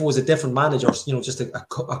was a different manager, you know, just a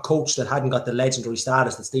coach that hadn't got the legendary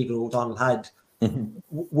status that Stephen O'Donnell had,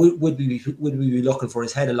 would we be looking for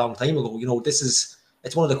his head a long time ago? You know, it's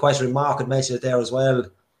one of the questions. Mark had mentioned it there as well.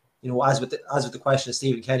 You know, as with the question of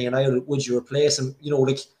Stephen Kenny and I, would you replace him? You know,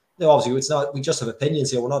 obviously it's not. We just have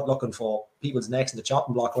opinions here. We're not looking for people's necks in the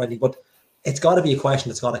chopping block or anything, but it's got to be a question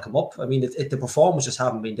that's got to come up. I mean, the performance just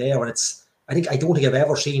haven't been there, and I don't think I've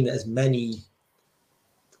ever seen as many.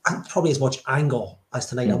 And probably as much anger as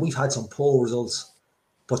tonight. And we've had some poor results,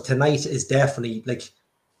 but tonight is definitely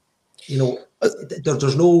you know,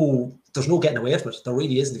 there's no getting away from it. There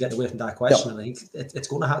really isn't getting away from that question. No. And I think it's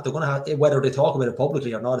going to have. They're going to have, whether they talk about it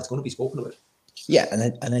publicly or not, it's going to be spoken about. Yeah,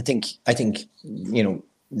 and I think you know,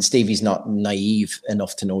 Stevie's not naive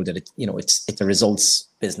enough to know that it's a results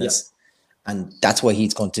business, and that's why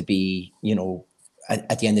he's going to be, you know,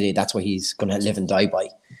 at the end of the day, that's what he's going to live and die by,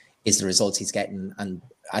 is the results he's getting. And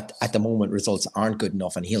at the moment, results aren't good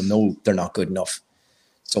enough, and he'll know they're not good enough.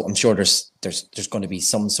 So I'm sure there's going to be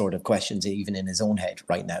some sort of questions even in his own head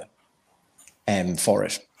right now, for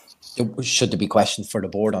it. Should there be questions for the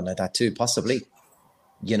board on that too? Possibly.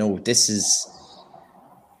 You know, this is,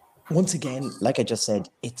 once again, like I just said,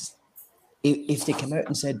 it's if they come out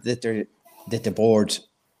and said that the board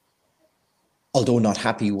although not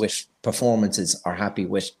happy with performances, are happy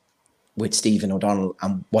with Stephen O'Donnell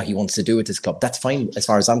and what he wants to do with his club. That's fine as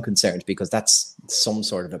far as I'm concerned, because that's some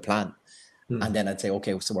sort of a plan. And then I'd say,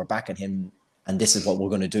 okay, so we're backing him and this is what we're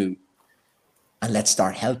going to do. And let's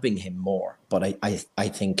start helping him more. But I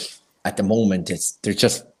think at the moment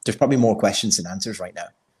there's probably more questions than answers right now.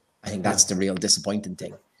 I think that's the real disappointing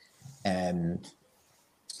thing. As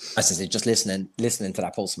I said, just listening to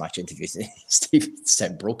that post-match interview, Steve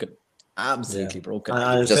said broken. Absolutely broken.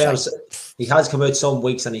 And he has come out some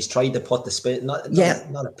weeks and he's tried to put the spin, not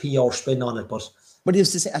a PR spin on it, but he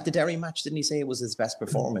was to say at the Derry match, didn't he say it was his best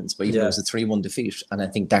performance? But even it was a 3-1 defeat, and I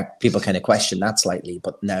think that people kind of question that slightly.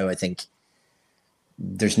 But now I think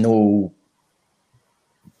there's no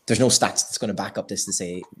stats that's going to back up this to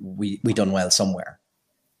say we done well somewhere.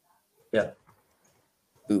 Yeah,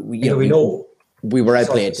 we know we were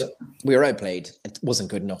outplayed. We were outplayed. It wasn't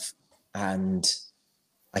good enough, and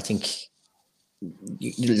I think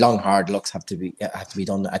long hard looks have to be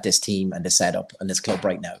done at this team and the setup and this club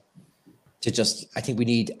right now. I think we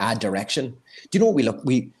need a direction. Do you know what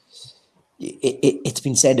it's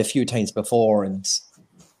been said a few times before, and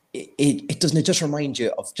it doesn't it just remind you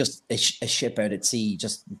of just a ship out at sea,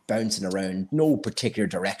 just bouncing around, no particular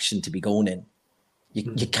direction to be going in.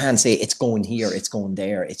 You can't say it's going here, it's going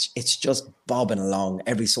there. It's just bobbing along.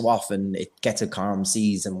 Every so often it gets a calm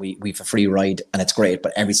seas and we've a free ride and it's great.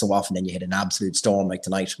 But every so often then you hit an absolute storm like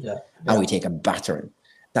tonight and we take a battering.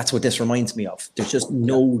 That's what this reminds me of. There's just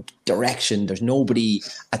no direction. There's nobody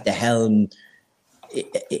at the helm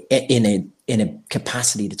in a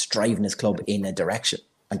capacity that's driving this club in a direction.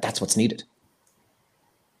 And that's what's needed.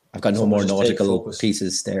 I've got no more nautical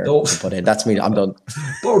pieces there to put in. That's me. I'm done.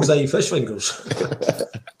 Bird's eye fish fingers.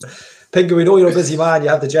 Pinker, we know you're a busy man. You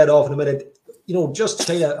have to jet off in a minute. Just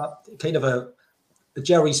kind of a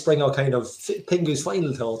Jerry Springer kind of Pingu's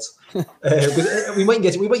final thoughts. We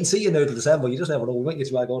might see you now till December. You just never know. We might get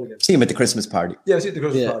you back on again. See him at the Christmas party. Yeah, see you at the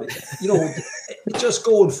Christmas party. Just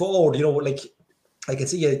going forward. Like I can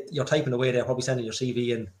see you're typing away there, probably sending your CV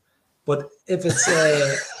in. But if it's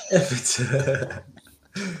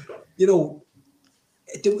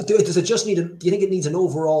does it just need? Do you think it needs an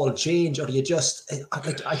overall change, or do you just? I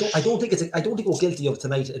don't think we're guilty of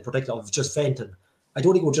tonight in particular of just venting. I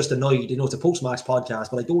don't think we're just annoyed. It's a post-match podcast,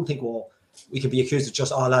 but I don't think we can be accused of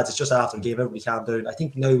just, lads, it's just after the game, everybody calm down. I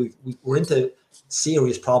think now we're into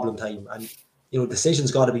serious problem time, and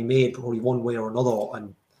decisions got to be made probably one way or another.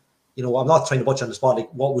 And I'm not trying to put you on the spot. Like,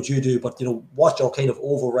 what would you do? But what's your kind of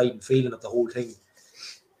overriding feeling of the whole thing?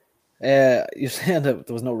 You're saying that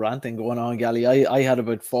there was no ranting going on, Gally. I had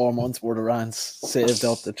about 4 months worth of rants saved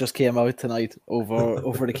up that just came out tonight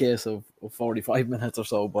over the case of 45 minutes or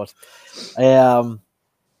so. But I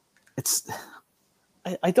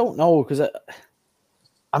don't know, because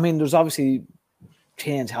there's obviously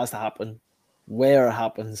change has to happen. Where it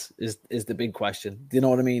happens is the big question. Do you know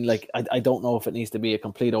what I mean? Like, I don't know if it needs to be a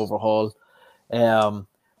complete overhaul.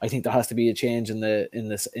 I think there has to be a change in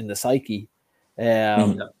the psyche.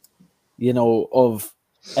 Of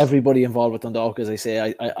everybody involved with Dundalk, as I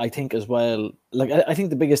say. I think as well, like, I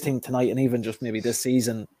think the biggest thing tonight, and even just maybe this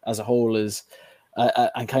season as a whole, is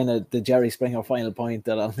and kind of the Jerry Springer final point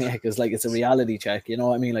that I'll make is, like, it's a reality check. You know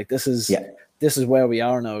what I mean? Like, this is where we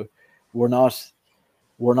are now. We're not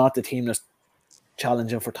the team that's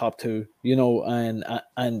challenging for top two, and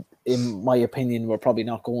in my opinion, we're probably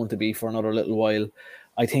not going to be for another little while.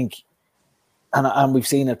 I think, and we've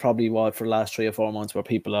seen it probably for the last 3 or 4 months, where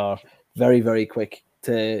people are very, very quick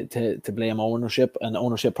to blame ownership, and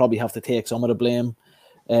ownership probably have to take some of the blame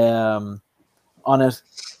on it.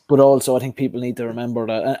 But also, I think people need to remember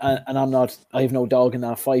that, and I have no dog in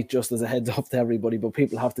that fight, just as a heads up to everybody, but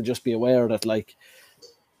people have to just be aware that, like,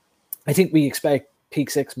 I think we expect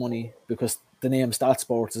Peak Six money because the name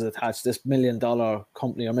StatSports is attached. This $1 million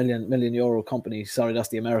company, or million euro company. Sorry, that's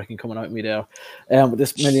the American coming out at me there. But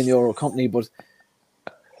this €1 million company, but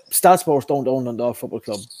StatSports don't own Dundalk Football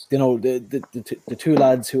Club. The two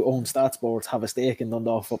lads who own StatSports have a stake in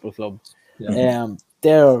Dundalk Football Club. Yeah.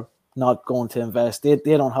 They're not going to invest. They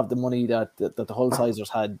don't have the money that the Hull-sizers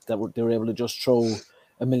had, they were able to just throw £1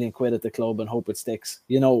 million at the club and hope it sticks.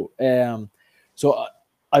 So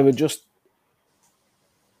I would just,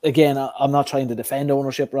 again, I'm not trying to defend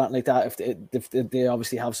ownership or anything like that. If they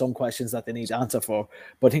obviously have some questions that they need to answer for,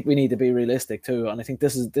 but I think we need to be realistic too. And I think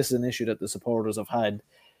this is an issue that the supporters have had,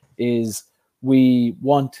 is we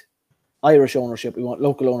want Irish ownership, we want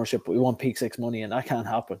local ownership, but we want Peak Six money, and that can't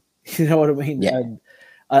happen. You know what I mean? Yeah.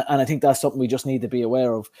 And I think that's something we just need to be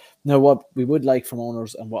aware of. Now, what we would like from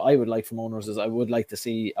owners, and what I would like from owners, is I would like to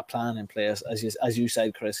see a plan in place, as you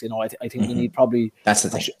said, Chris. You know, I think we need probably That's the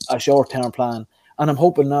thing. a short-term plan. And I'm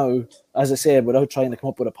hoping now, as I said, without trying to come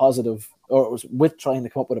up with a positive, or with trying to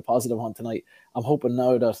come up with a positive on tonight, I'm hoping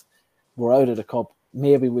now that we're out of the cup,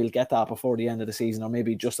 maybe we'll get that before the end of the season, or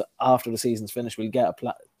maybe just after the season's finished, we'll get a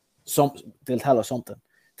plan. They'll tell us something.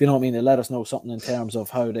 Do you know what I mean? They'll let us know something in terms of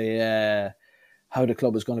how the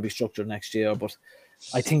club is going to be structured next year. But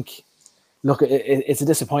I think, look, it's a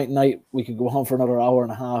disappointing night. We could go on for another hour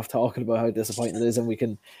and a half talking about how disappointing it is, and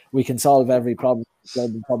we can solve every problem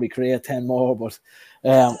and probably create 10 more. But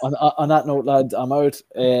on that note, lads, I'm out.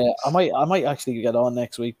 I might actually get on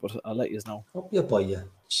next week, but I'll let you know. Oh, yeah, boy, yeah.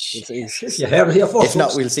 We'll see. If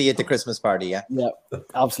not, we'll see you at the Christmas party. Yeah. Yeah,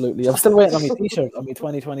 absolutely. I'm still waiting on my T-shirt, on my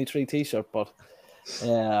 2023 T-shirt, but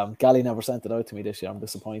Gally never sent it out to me this year. I'm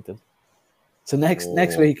disappointed. So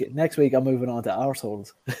next week I'm moving on to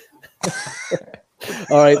arseholes.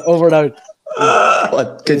 All right, over and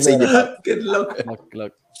out. Good seeing you. Good luck.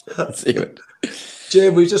 Look. See you.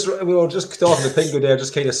 Jim, we were just talking to Pingo there,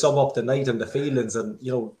 just kind of sum up the night and the feelings, and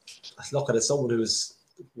looking at someone who's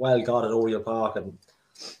well gone at Oriel Park and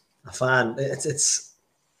a fan. It's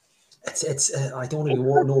I don't even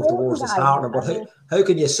know if the word is disheartening, but how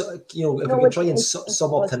can you if we can try and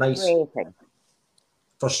sum up tonight?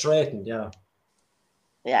 Frustrating, yeah.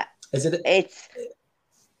 Yeah. Is it? It's.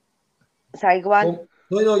 Sorry, go on.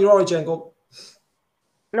 No, you're all right, Jen. Go.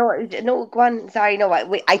 No, go on. Sorry, no.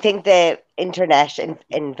 I think the internet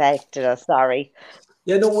infected us. Sorry.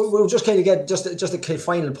 Yeah, no, we'll just kind of get just a kind of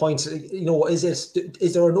final point. Is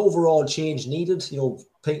there an overall change needed?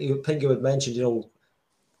 Pingo had mentioned,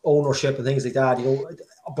 ownership and things like that.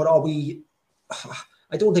 But are we?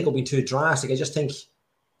 I don't think it'll be too drastic.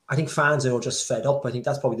 I think fans are just fed up. I think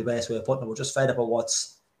that's probably the best way of putting it. We're just fed up of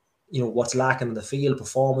what's lacking in the field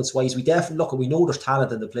performance-wise. We definitely we know there's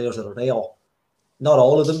talent in the players that are there. Not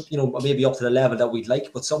all of them, maybe up to the level that we'd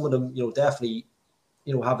like, but some of them, definitely,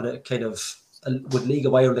 having a kind of with League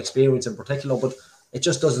of Ireland experience in particular. But it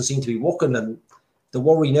just doesn't seem to be working. And the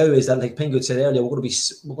worry now is that, like Pingo said earlier, we're going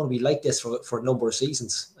to be like this for a number of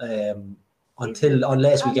seasons.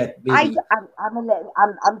 Unless we get maybe.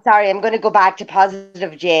 I'm sorry. I'm going to go back to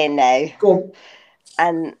positive Jane now. Go.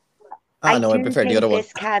 And I prefer the other one.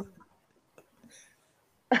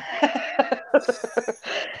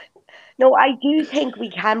 No, I do think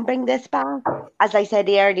we can bring this back. As I said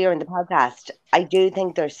earlier in the podcast, I do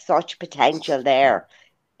think there's such potential there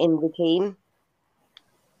in the team.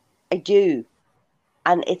 I do,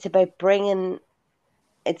 and it's about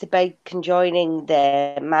conjoining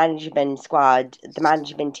the management squad, the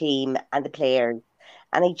management team, and the players.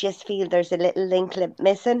 And I just feel there's a little link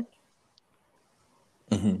missing.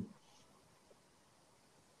 Mm-hmm.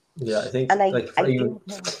 Yeah, I think. And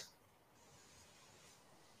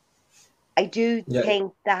I do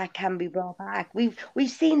think that can be brought back. We've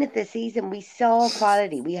seen it this season. We saw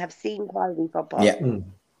quality. We have seen quality football. Yeah.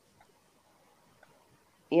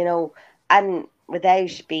 And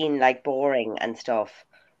without being like boring and stuff,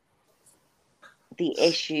 the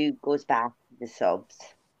issue goes back to the subs.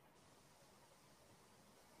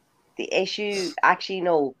 The issue, actually,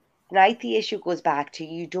 no. Tonight, the issue goes back to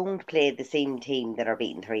you don't play the same team that are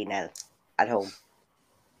beaten 3-0 at home.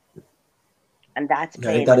 And that's I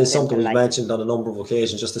think that is something we've mentioned on a number of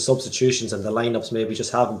occasions. Just the substitutions and the lineups maybe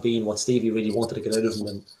just haven't been what Stevie really wanted to get out of them.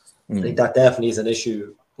 And I think that definitely is an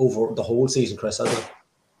issue over the whole season, Chris, hasn't it?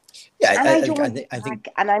 Yeah,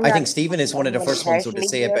 I think Stephen is one of the first ones to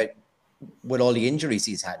say about with all the injuries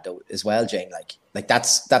he's had though as well, Jane. Like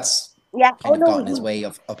that's gotten his way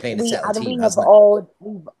of playing a settled team, hasn't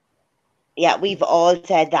it? We've all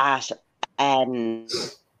said that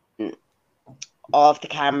off the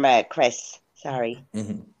camera, Chris. Sorry.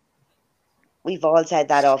 Mm-hmm. We've all said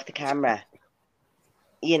that off the camera.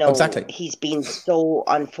 Exactly. He's been so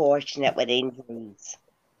unfortunate with injuries.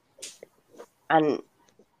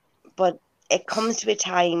 But it comes to a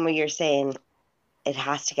time where you're saying it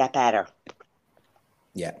has to get better.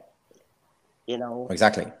 Yeah.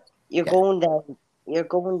 Exactly. You're going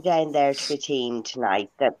down there to the team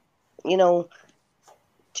tonight that, to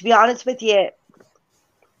be honest with you,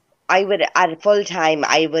 I would, at full time,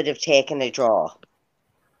 I would have taken a draw.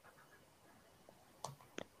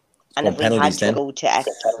 And if we had to go to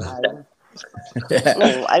extra time,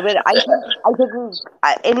 no, I would. I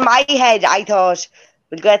think in my head, I thought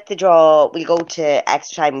we'll get the draw. We'll go to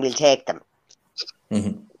extra time. We'll take them.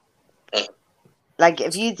 Mm-hmm. Like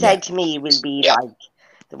if you'd said to me, we'll be like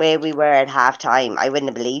the way we were at half time, I wouldn't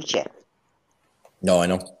have believed you. No, I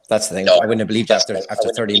know. That's the thing. I wouldn't have believed you after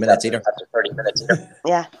 30 minutes either.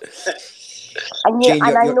 Yeah. And Jane,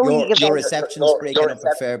 I know your reception's breaking up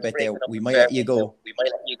a fair bit there. We might let you go.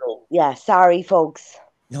 Yeah, sorry, folks.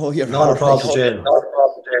 No, you're Not a problem, Jane.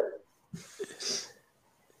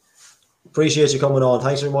 Appreciate you coming on.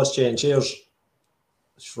 Thanks very much, Jane. Cheers.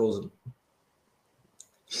 It's frozen.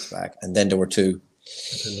 Back. And then there were two.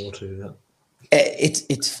 Yeah.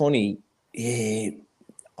 It's funny.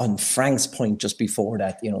 On Frank's point just before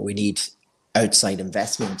that, we need outside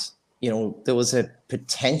investment. There was a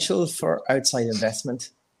potential for outside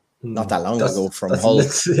investment not that long ago from Hull.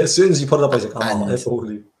 As soon as you put it up, I was like,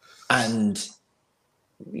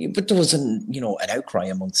 but there was an outcry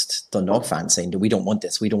amongst Dundalk fans saying that we don't want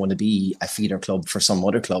this. We don't want to be a feeder club for some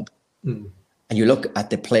other club. And you look at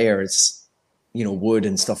the players, Wood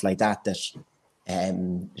and stuff like that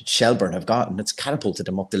Shelbourne have gotten. It's catapulted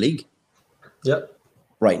them up the league. Yep.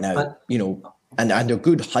 Right now, and they're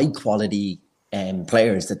good, high quality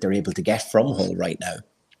players that they're able to get from Hull right now.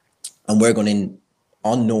 And we're going in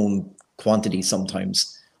unknown quantities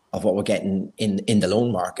sometimes of what we're getting in the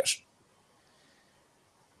loan market.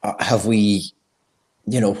 Have we,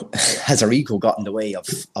 has our ego got in the way of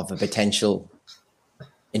a potential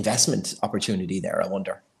investment opportunity there, I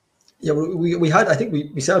wonder? Yeah, we had, I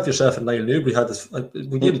think myself, yourself and Niall Newbury had this,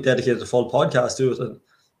 we nearly dedicated a full podcast to it. And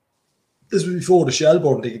this was before the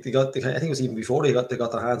Shelbourne. They got, I think it was even before they got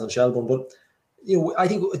their hands on Shelbourne. But I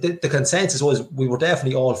think the consensus was we were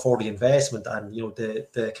definitely all for the investment and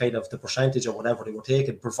the kind of the percentage or whatever they were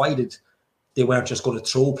taking, provided they weren't just going to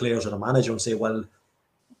throw players at a manager and say, well,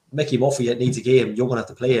 Mickey Muffy needs a game, you're going to have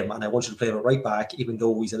to play him, and I want you to play him at right back, even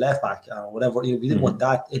though he's a left back or whatever. We didn't want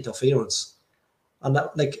that interference, and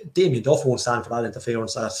that, like Damien Duff won't stand for that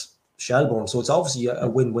interference at Shelbourne, so it's obviously a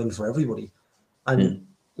win-win for everybody. And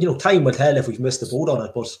time will tell if we've missed the boat on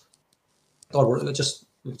it. But God, we're just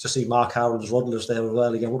see Mark Harold's Ruddlers there as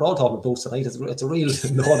well again. We're all talking about those tonight. It's a real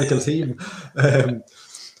nautical team,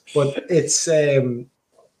 but it's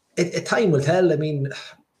time will tell. I mean,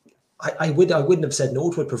 I wouldn't have said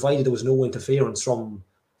no to it, provided there was no interference from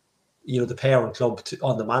the parent club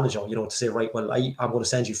on the manager. To say, right, well, I'm going to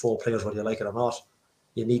send you 4 players whether you like it or not.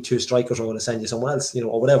 You need 2 strikers, I'm going to send you someone else.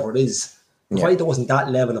 Or whatever it is. Provided there wasn't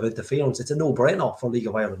that level of interference, it's a no-brainer for League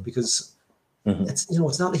of Ireland, because it's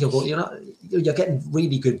it's not like you're getting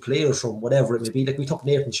really good players from whatever it may be. Like we took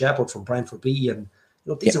Nathan Shepherd from Brentford B, and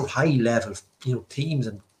these are high level teams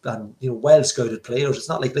and well scouted players. It's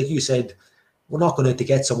not like you said, we're not going to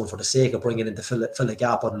get someone for the sake of bringing in to fill a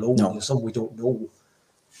gap on loan. Someone we don't know,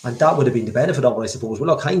 and that would have been the benefit of it, I suppose. Well,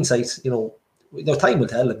 look, hindsight, time will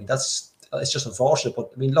tell. I mean, it's just unfortunate,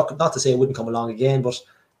 but I mean, look, not to say it wouldn't come along again, but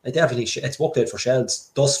I definitely think it's worked out for Shells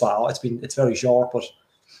thus far. It's very short, but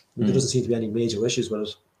there doesn't seem to be any major issues with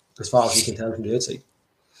it as far as you can tell from the outside.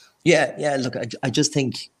 Yeah. Look, I just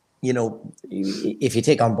think if you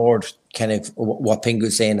take on board kind of what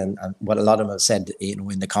Pingu's saying and what a lot of them have said,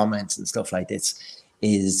 in the comments and stuff like this,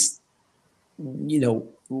 is we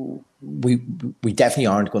definitely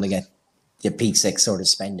aren't going to get the peak 6 sort of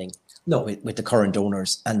spending. No, with the current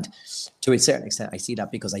owners, and to a certain extent, I see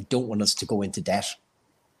that because I don't want us to go into debt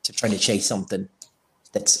to try to chase something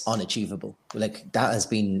that's unachievable. Like that has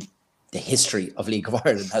been the history of League of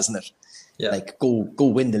Ireland, hasn't it? Yeah. Like go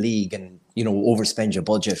win the league and overspend your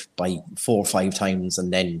budget by 4 or 5 times,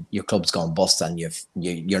 and then your club's gone bust and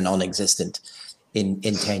you're non-existent in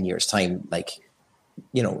 10 years' time. Like,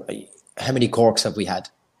 how many corks have we had?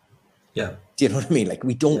 Yeah. Do you know what I mean? Like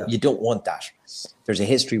you don't want that. There's a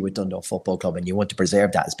history with Dundalk Football Club, and you want to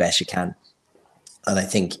preserve that as best you can. And I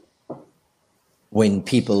think when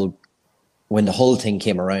the whole thing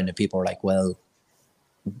came around and people were like, well,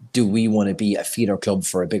 do we want to be a feeder club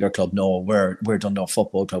for a bigger club? No, we're Dundalk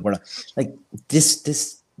Football Club. We're not. Like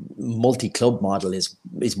this multi-club model is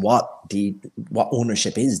what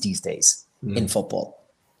ownership is these days in football.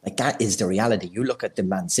 Like that is the reality. You look at the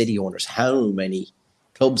Man City owners, how many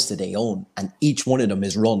clubs do they own? And each one of them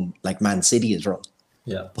is run like Man City is run.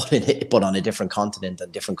 Yeah. But on a different continent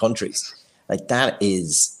and different countries. Like that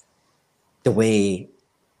is the way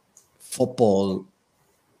football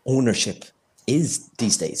ownership is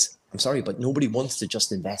these days. I'm sorry, but nobody wants to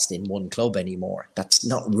just invest in one club anymore. That's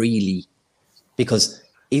not really, because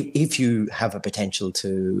if you have a potential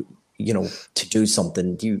to do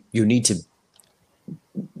something, you need to,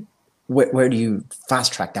 where do you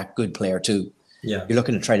fast track that good player to? Yeah, you're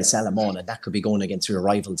looking to try to sell them on, and that could be going against your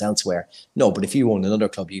rivals elsewhere. No, but if you own another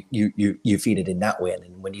club, you feed it in that way.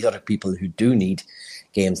 And when these other people who do need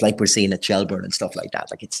games, like we're seeing at Shelbourne and stuff like that,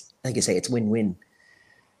 like it's like I say, it's win-win.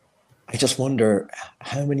 I just wonder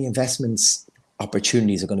how many investments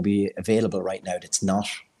opportunities are going to be available right now that's not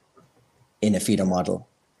in a feeder model,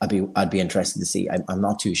 I'd be interested to see. I'm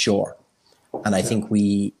not too sure, and I think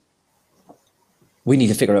we need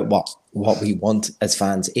to figure out what we want as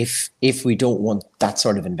fans. If we don't want that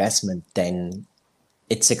sort of investment, then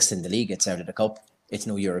it's sixth in the league, it's out of the cup, it's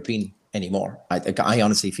no European anymore. I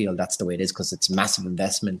honestly feel that's the way it is, because it's massive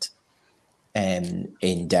investment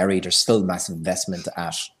in Derry. There's still massive investment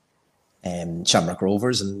at Shamrock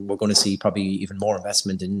Rovers, and we're going to see probably even more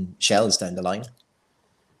investment in Shells down the line.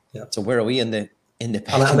 Yeah. So where are we in the and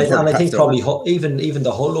I think probably even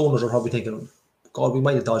the Hull owners are probably thinking, God, we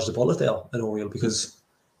might have dodged a bullet there in Oriel, because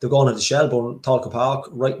they're going into Shelbourne, Talca Park,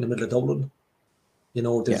 right in the middle of Dublin. You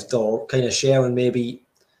know, they're kind of sharing maybe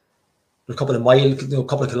a couple of miles, a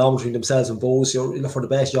couple of kilometres between themselves and Bows. You're for the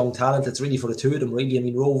best young talent. It's really for the two of them, really. I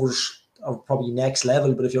mean, Rovers are probably next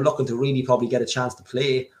level, but if you're looking to really probably get a chance to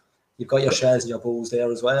play, you've got your Shells and your Bows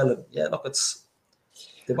there as well. And yeah, look,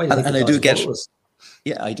 they might have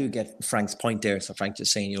I do get Frank's point there. So Frank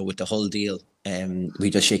just saying, with the Hull deal, we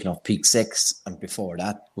just shaken off Peak 6, and before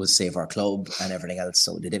that was Save Our Club and everything else.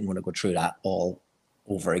 So they didn't want to go through that all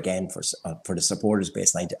over again for the supporters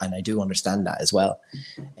base, and I do understand that as well,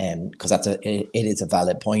 because it is a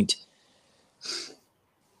valid point.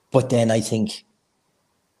 But then I think,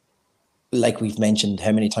 like we've mentioned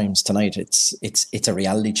how many times tonight, it's a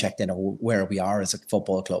reality check then of where we are as a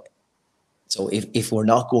football club. So if we're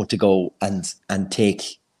not going to go and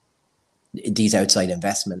take these outside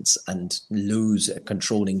investments and lose a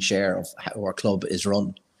controlling share of how our club is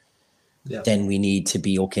run, then we need to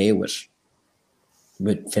be okay with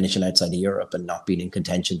finishing outside of Europe and not being in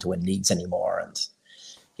contention to win leagues anymore, and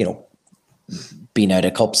being out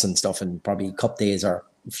of cups and stuff, and probably cup days are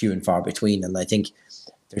few and far between. And I think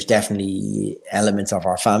there's definitely elements of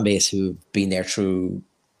our fan base who've been there through,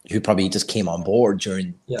 who probably just came on board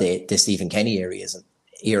during the Stephen Kenny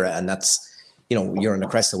era, and that's, you're on the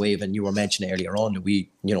crest of the wave. And you were mentioning earlier on that we,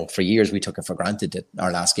 for years we took it for granted that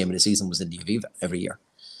our last game of the season was in the Aviva every year.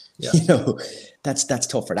 That's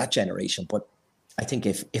tough for that generation. But I think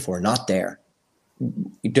if we're not there,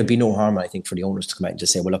 there'd be no harm, I think, for the owners to come out and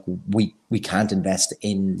just say, well, look, we can't invest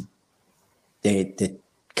in the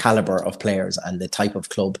caliber of players and the type of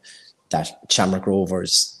club that Shamrock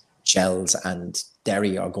Rovers, Shells and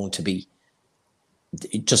Derry are going to be,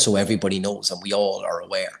 just so everybody knows and we all are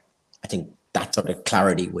aware. I think that sort of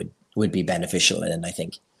clarity would be beneficial, and I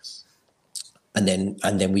think, and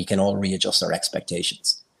then we can all readjust our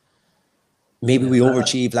expectations. Maybe we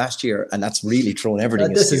overachieved last year, and that's really thrown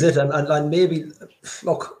everything. This is it, and maybe,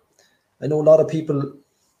 look, I know a lot of people,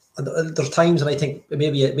 and there's times, and I think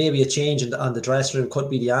maybe a change on the dressing room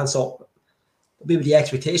could be the answer. Maybe the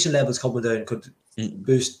expectation levels coming down could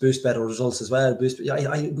boost better results as well.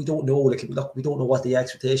 We don't know. Like, look, we don't know what the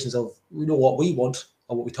expectations of. We know what we want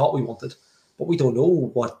or what we thought we wanted, but we don't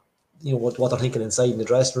know what they're thinking inside in the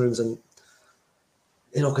dressing rooms. And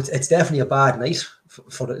it's definitely a bad night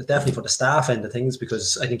for the staff end of things,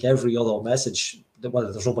 because I think every other message,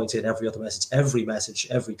 well, there's no point saying every other message,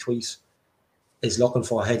 every tweet is looking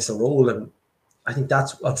for heads to roll, and I think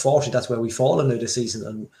unfortunately that's where we've fallen now this season.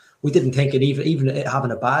 And we didn't think it, even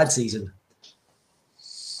having a bad season,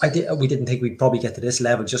 we didn't think we'd probably get to this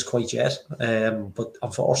level just quite yet. But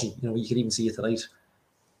unfortunately, you can even see it tonight.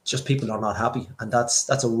 Just people are not happy, and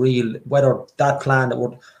that's a real, whether that plan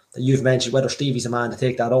that you've mentioned, whether Stevie's a man to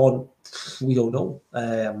take that on, we don't know.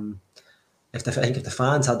 I think if the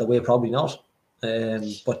fans had the way, probably not.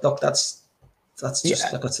 But look, that's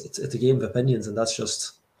just like it's a game of opinions, and that's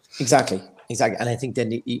just exactly. And I think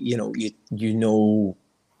then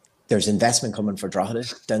there's investment coming for Drogheda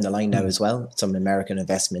down the line now as well. Some American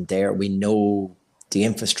investment there. We know the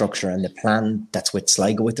infrastructure and the plan that's with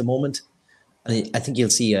Sligo at the moment, and I think you'll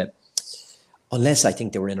see unless I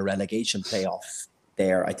think they were in a relegation playoff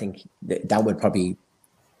there, I think that would probably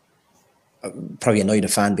annoy the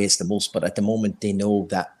fan base the most. But at the moment, they know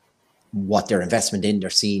that what their investment in, they're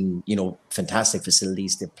seeing, fantastic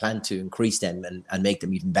facilities. They plan to increase them and make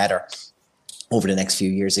them even better over the next few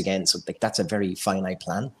years again. So that's a very finite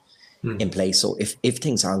plan in place. So if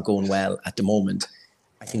things aren't going well at the moment,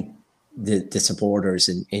 I think the supporters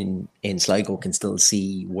in Sligo can still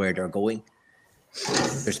see where they're going.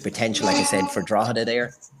 There's potential, like I said, for Drogheda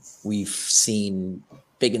there. We've seen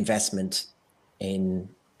big investment in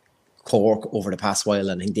Cork over the past while,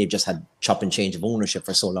 and I think they've just had chop and change of ownership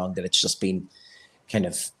for so long that it's just been kind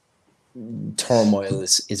of turmoil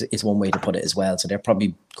is one way to put it as well. So they're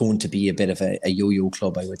probably going to be a bit of a yo-yo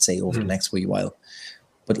club, I would say, over the next wee while.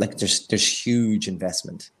 But like there's huge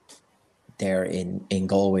investment there in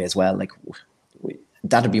Galway as well. Like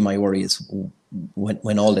that'd be my worry, is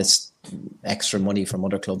when all this extra money from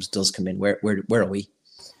other clubs does come in, where are we?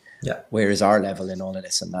 Yeah. Where is our level in all of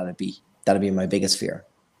this? And that'd be my biggest fear.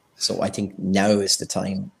 So I think now is the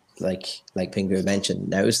time, like Pingu mentioned,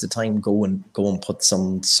 now is the time go and put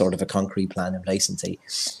some sort of a concrete plan in place and say,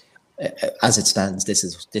 as it stands, this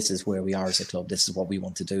is where we are as a club. This is what we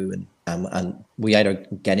want to do, and we either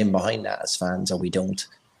get in behind that as fans or we don't.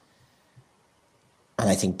 And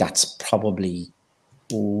I think that's probably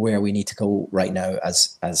where we need to go right now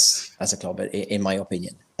as a club, in my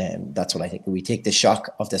opinion. That's what I think. We take the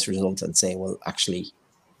shock of this result and say, well, actually,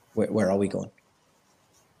 where are we going?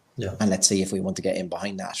 Yeah. And let's see if we want to get in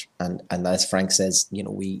behind that. And as Frank says, you know,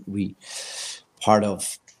 we part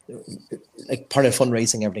of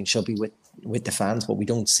fundraising, everything should be with the fans, but we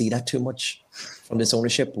don't see that too much from this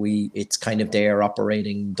ownership. It's kind of they're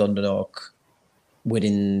operating Dundalk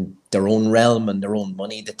within their own realm and their own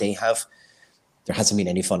money that they have. There hasn't been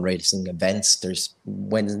any fundraising events.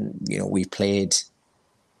 We've played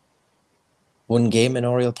one game in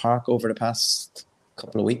Oriel Park over the past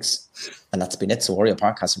couple of weeks, and that's been it. So Oriel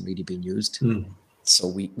Park hasn't really been used. So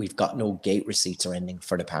we've got no gate receipts or anything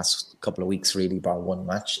for the past couple of weeks, really, bar one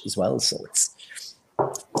match as well. So it's,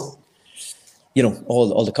 you know,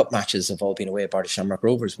 all the cup matches have all been away bar the Shamrock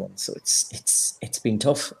Rovers one. So it's been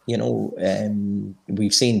tough, you know.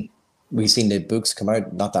 We've seen the books come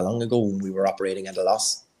out not that long ago when we were operating at a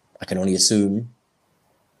loss. I can only assume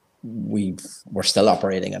we're still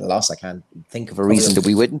operating at a loss. I can't think of a reason that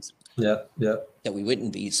we wouldn't. That we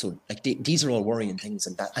wouldn't be. So like these are all worrying things,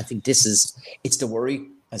 and that I think it's the worry,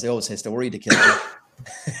 as I always say, it's the worry that kills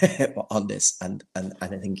you on this, and I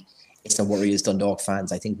think it's the worry as Dundalk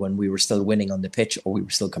fans. I think when we were still winning on the pitch, or we were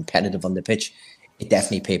still competitive on the pitch, it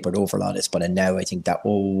definitely papered over a lot of this. But now I think that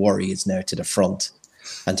whole worry is now to the front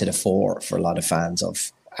and to the fore for a lot of fans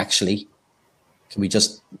of, actually, can we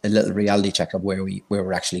just a little reality check of where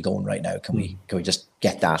we're actually going right now? Can we just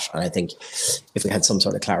get that? And I think if we had some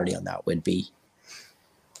sort of clarity on that, would be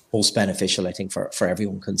most beneficial, I think, for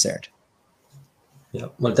everyone concerned. Yeah,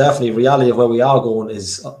 well, definitely reality of where we are going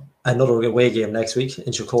is another away game next week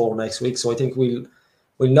in Chicago next week. So I think we'll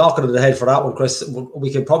knock it on the head for that one, Chris.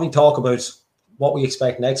 We can probably talk about what we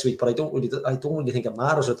expect next week, but I don't really think it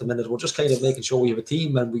matters at the minute. We're just kind of making sure we have a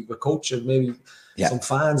team and we have a coach and maybe some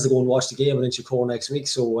fans to go and watch the game in Chicago next week.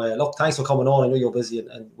 So look, thanks for coming on. I know you're busy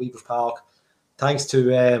in Weavers Park. Thanks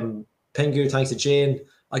to Pingu, thanks to Jane.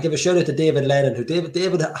 I'll give a shout out to David Lennon, who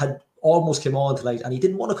David had almost come on tonight, and he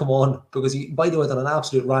didn't want to come on because he, by the way, done an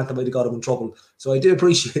absolute rant that might have got him in trouble. So I do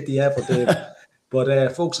appreciate the effort, Dave.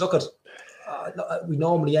 But folks, look at we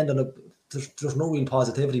normally end on there's no real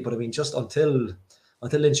positivity, but I mean, just until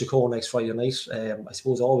Inchicore next Friday night, I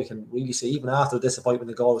suppose all we can really say, even after the disappointment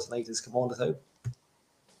in Galway tonight, is come on the town.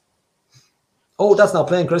 Oh, that's not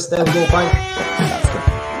playing, Chris. There we go, bang.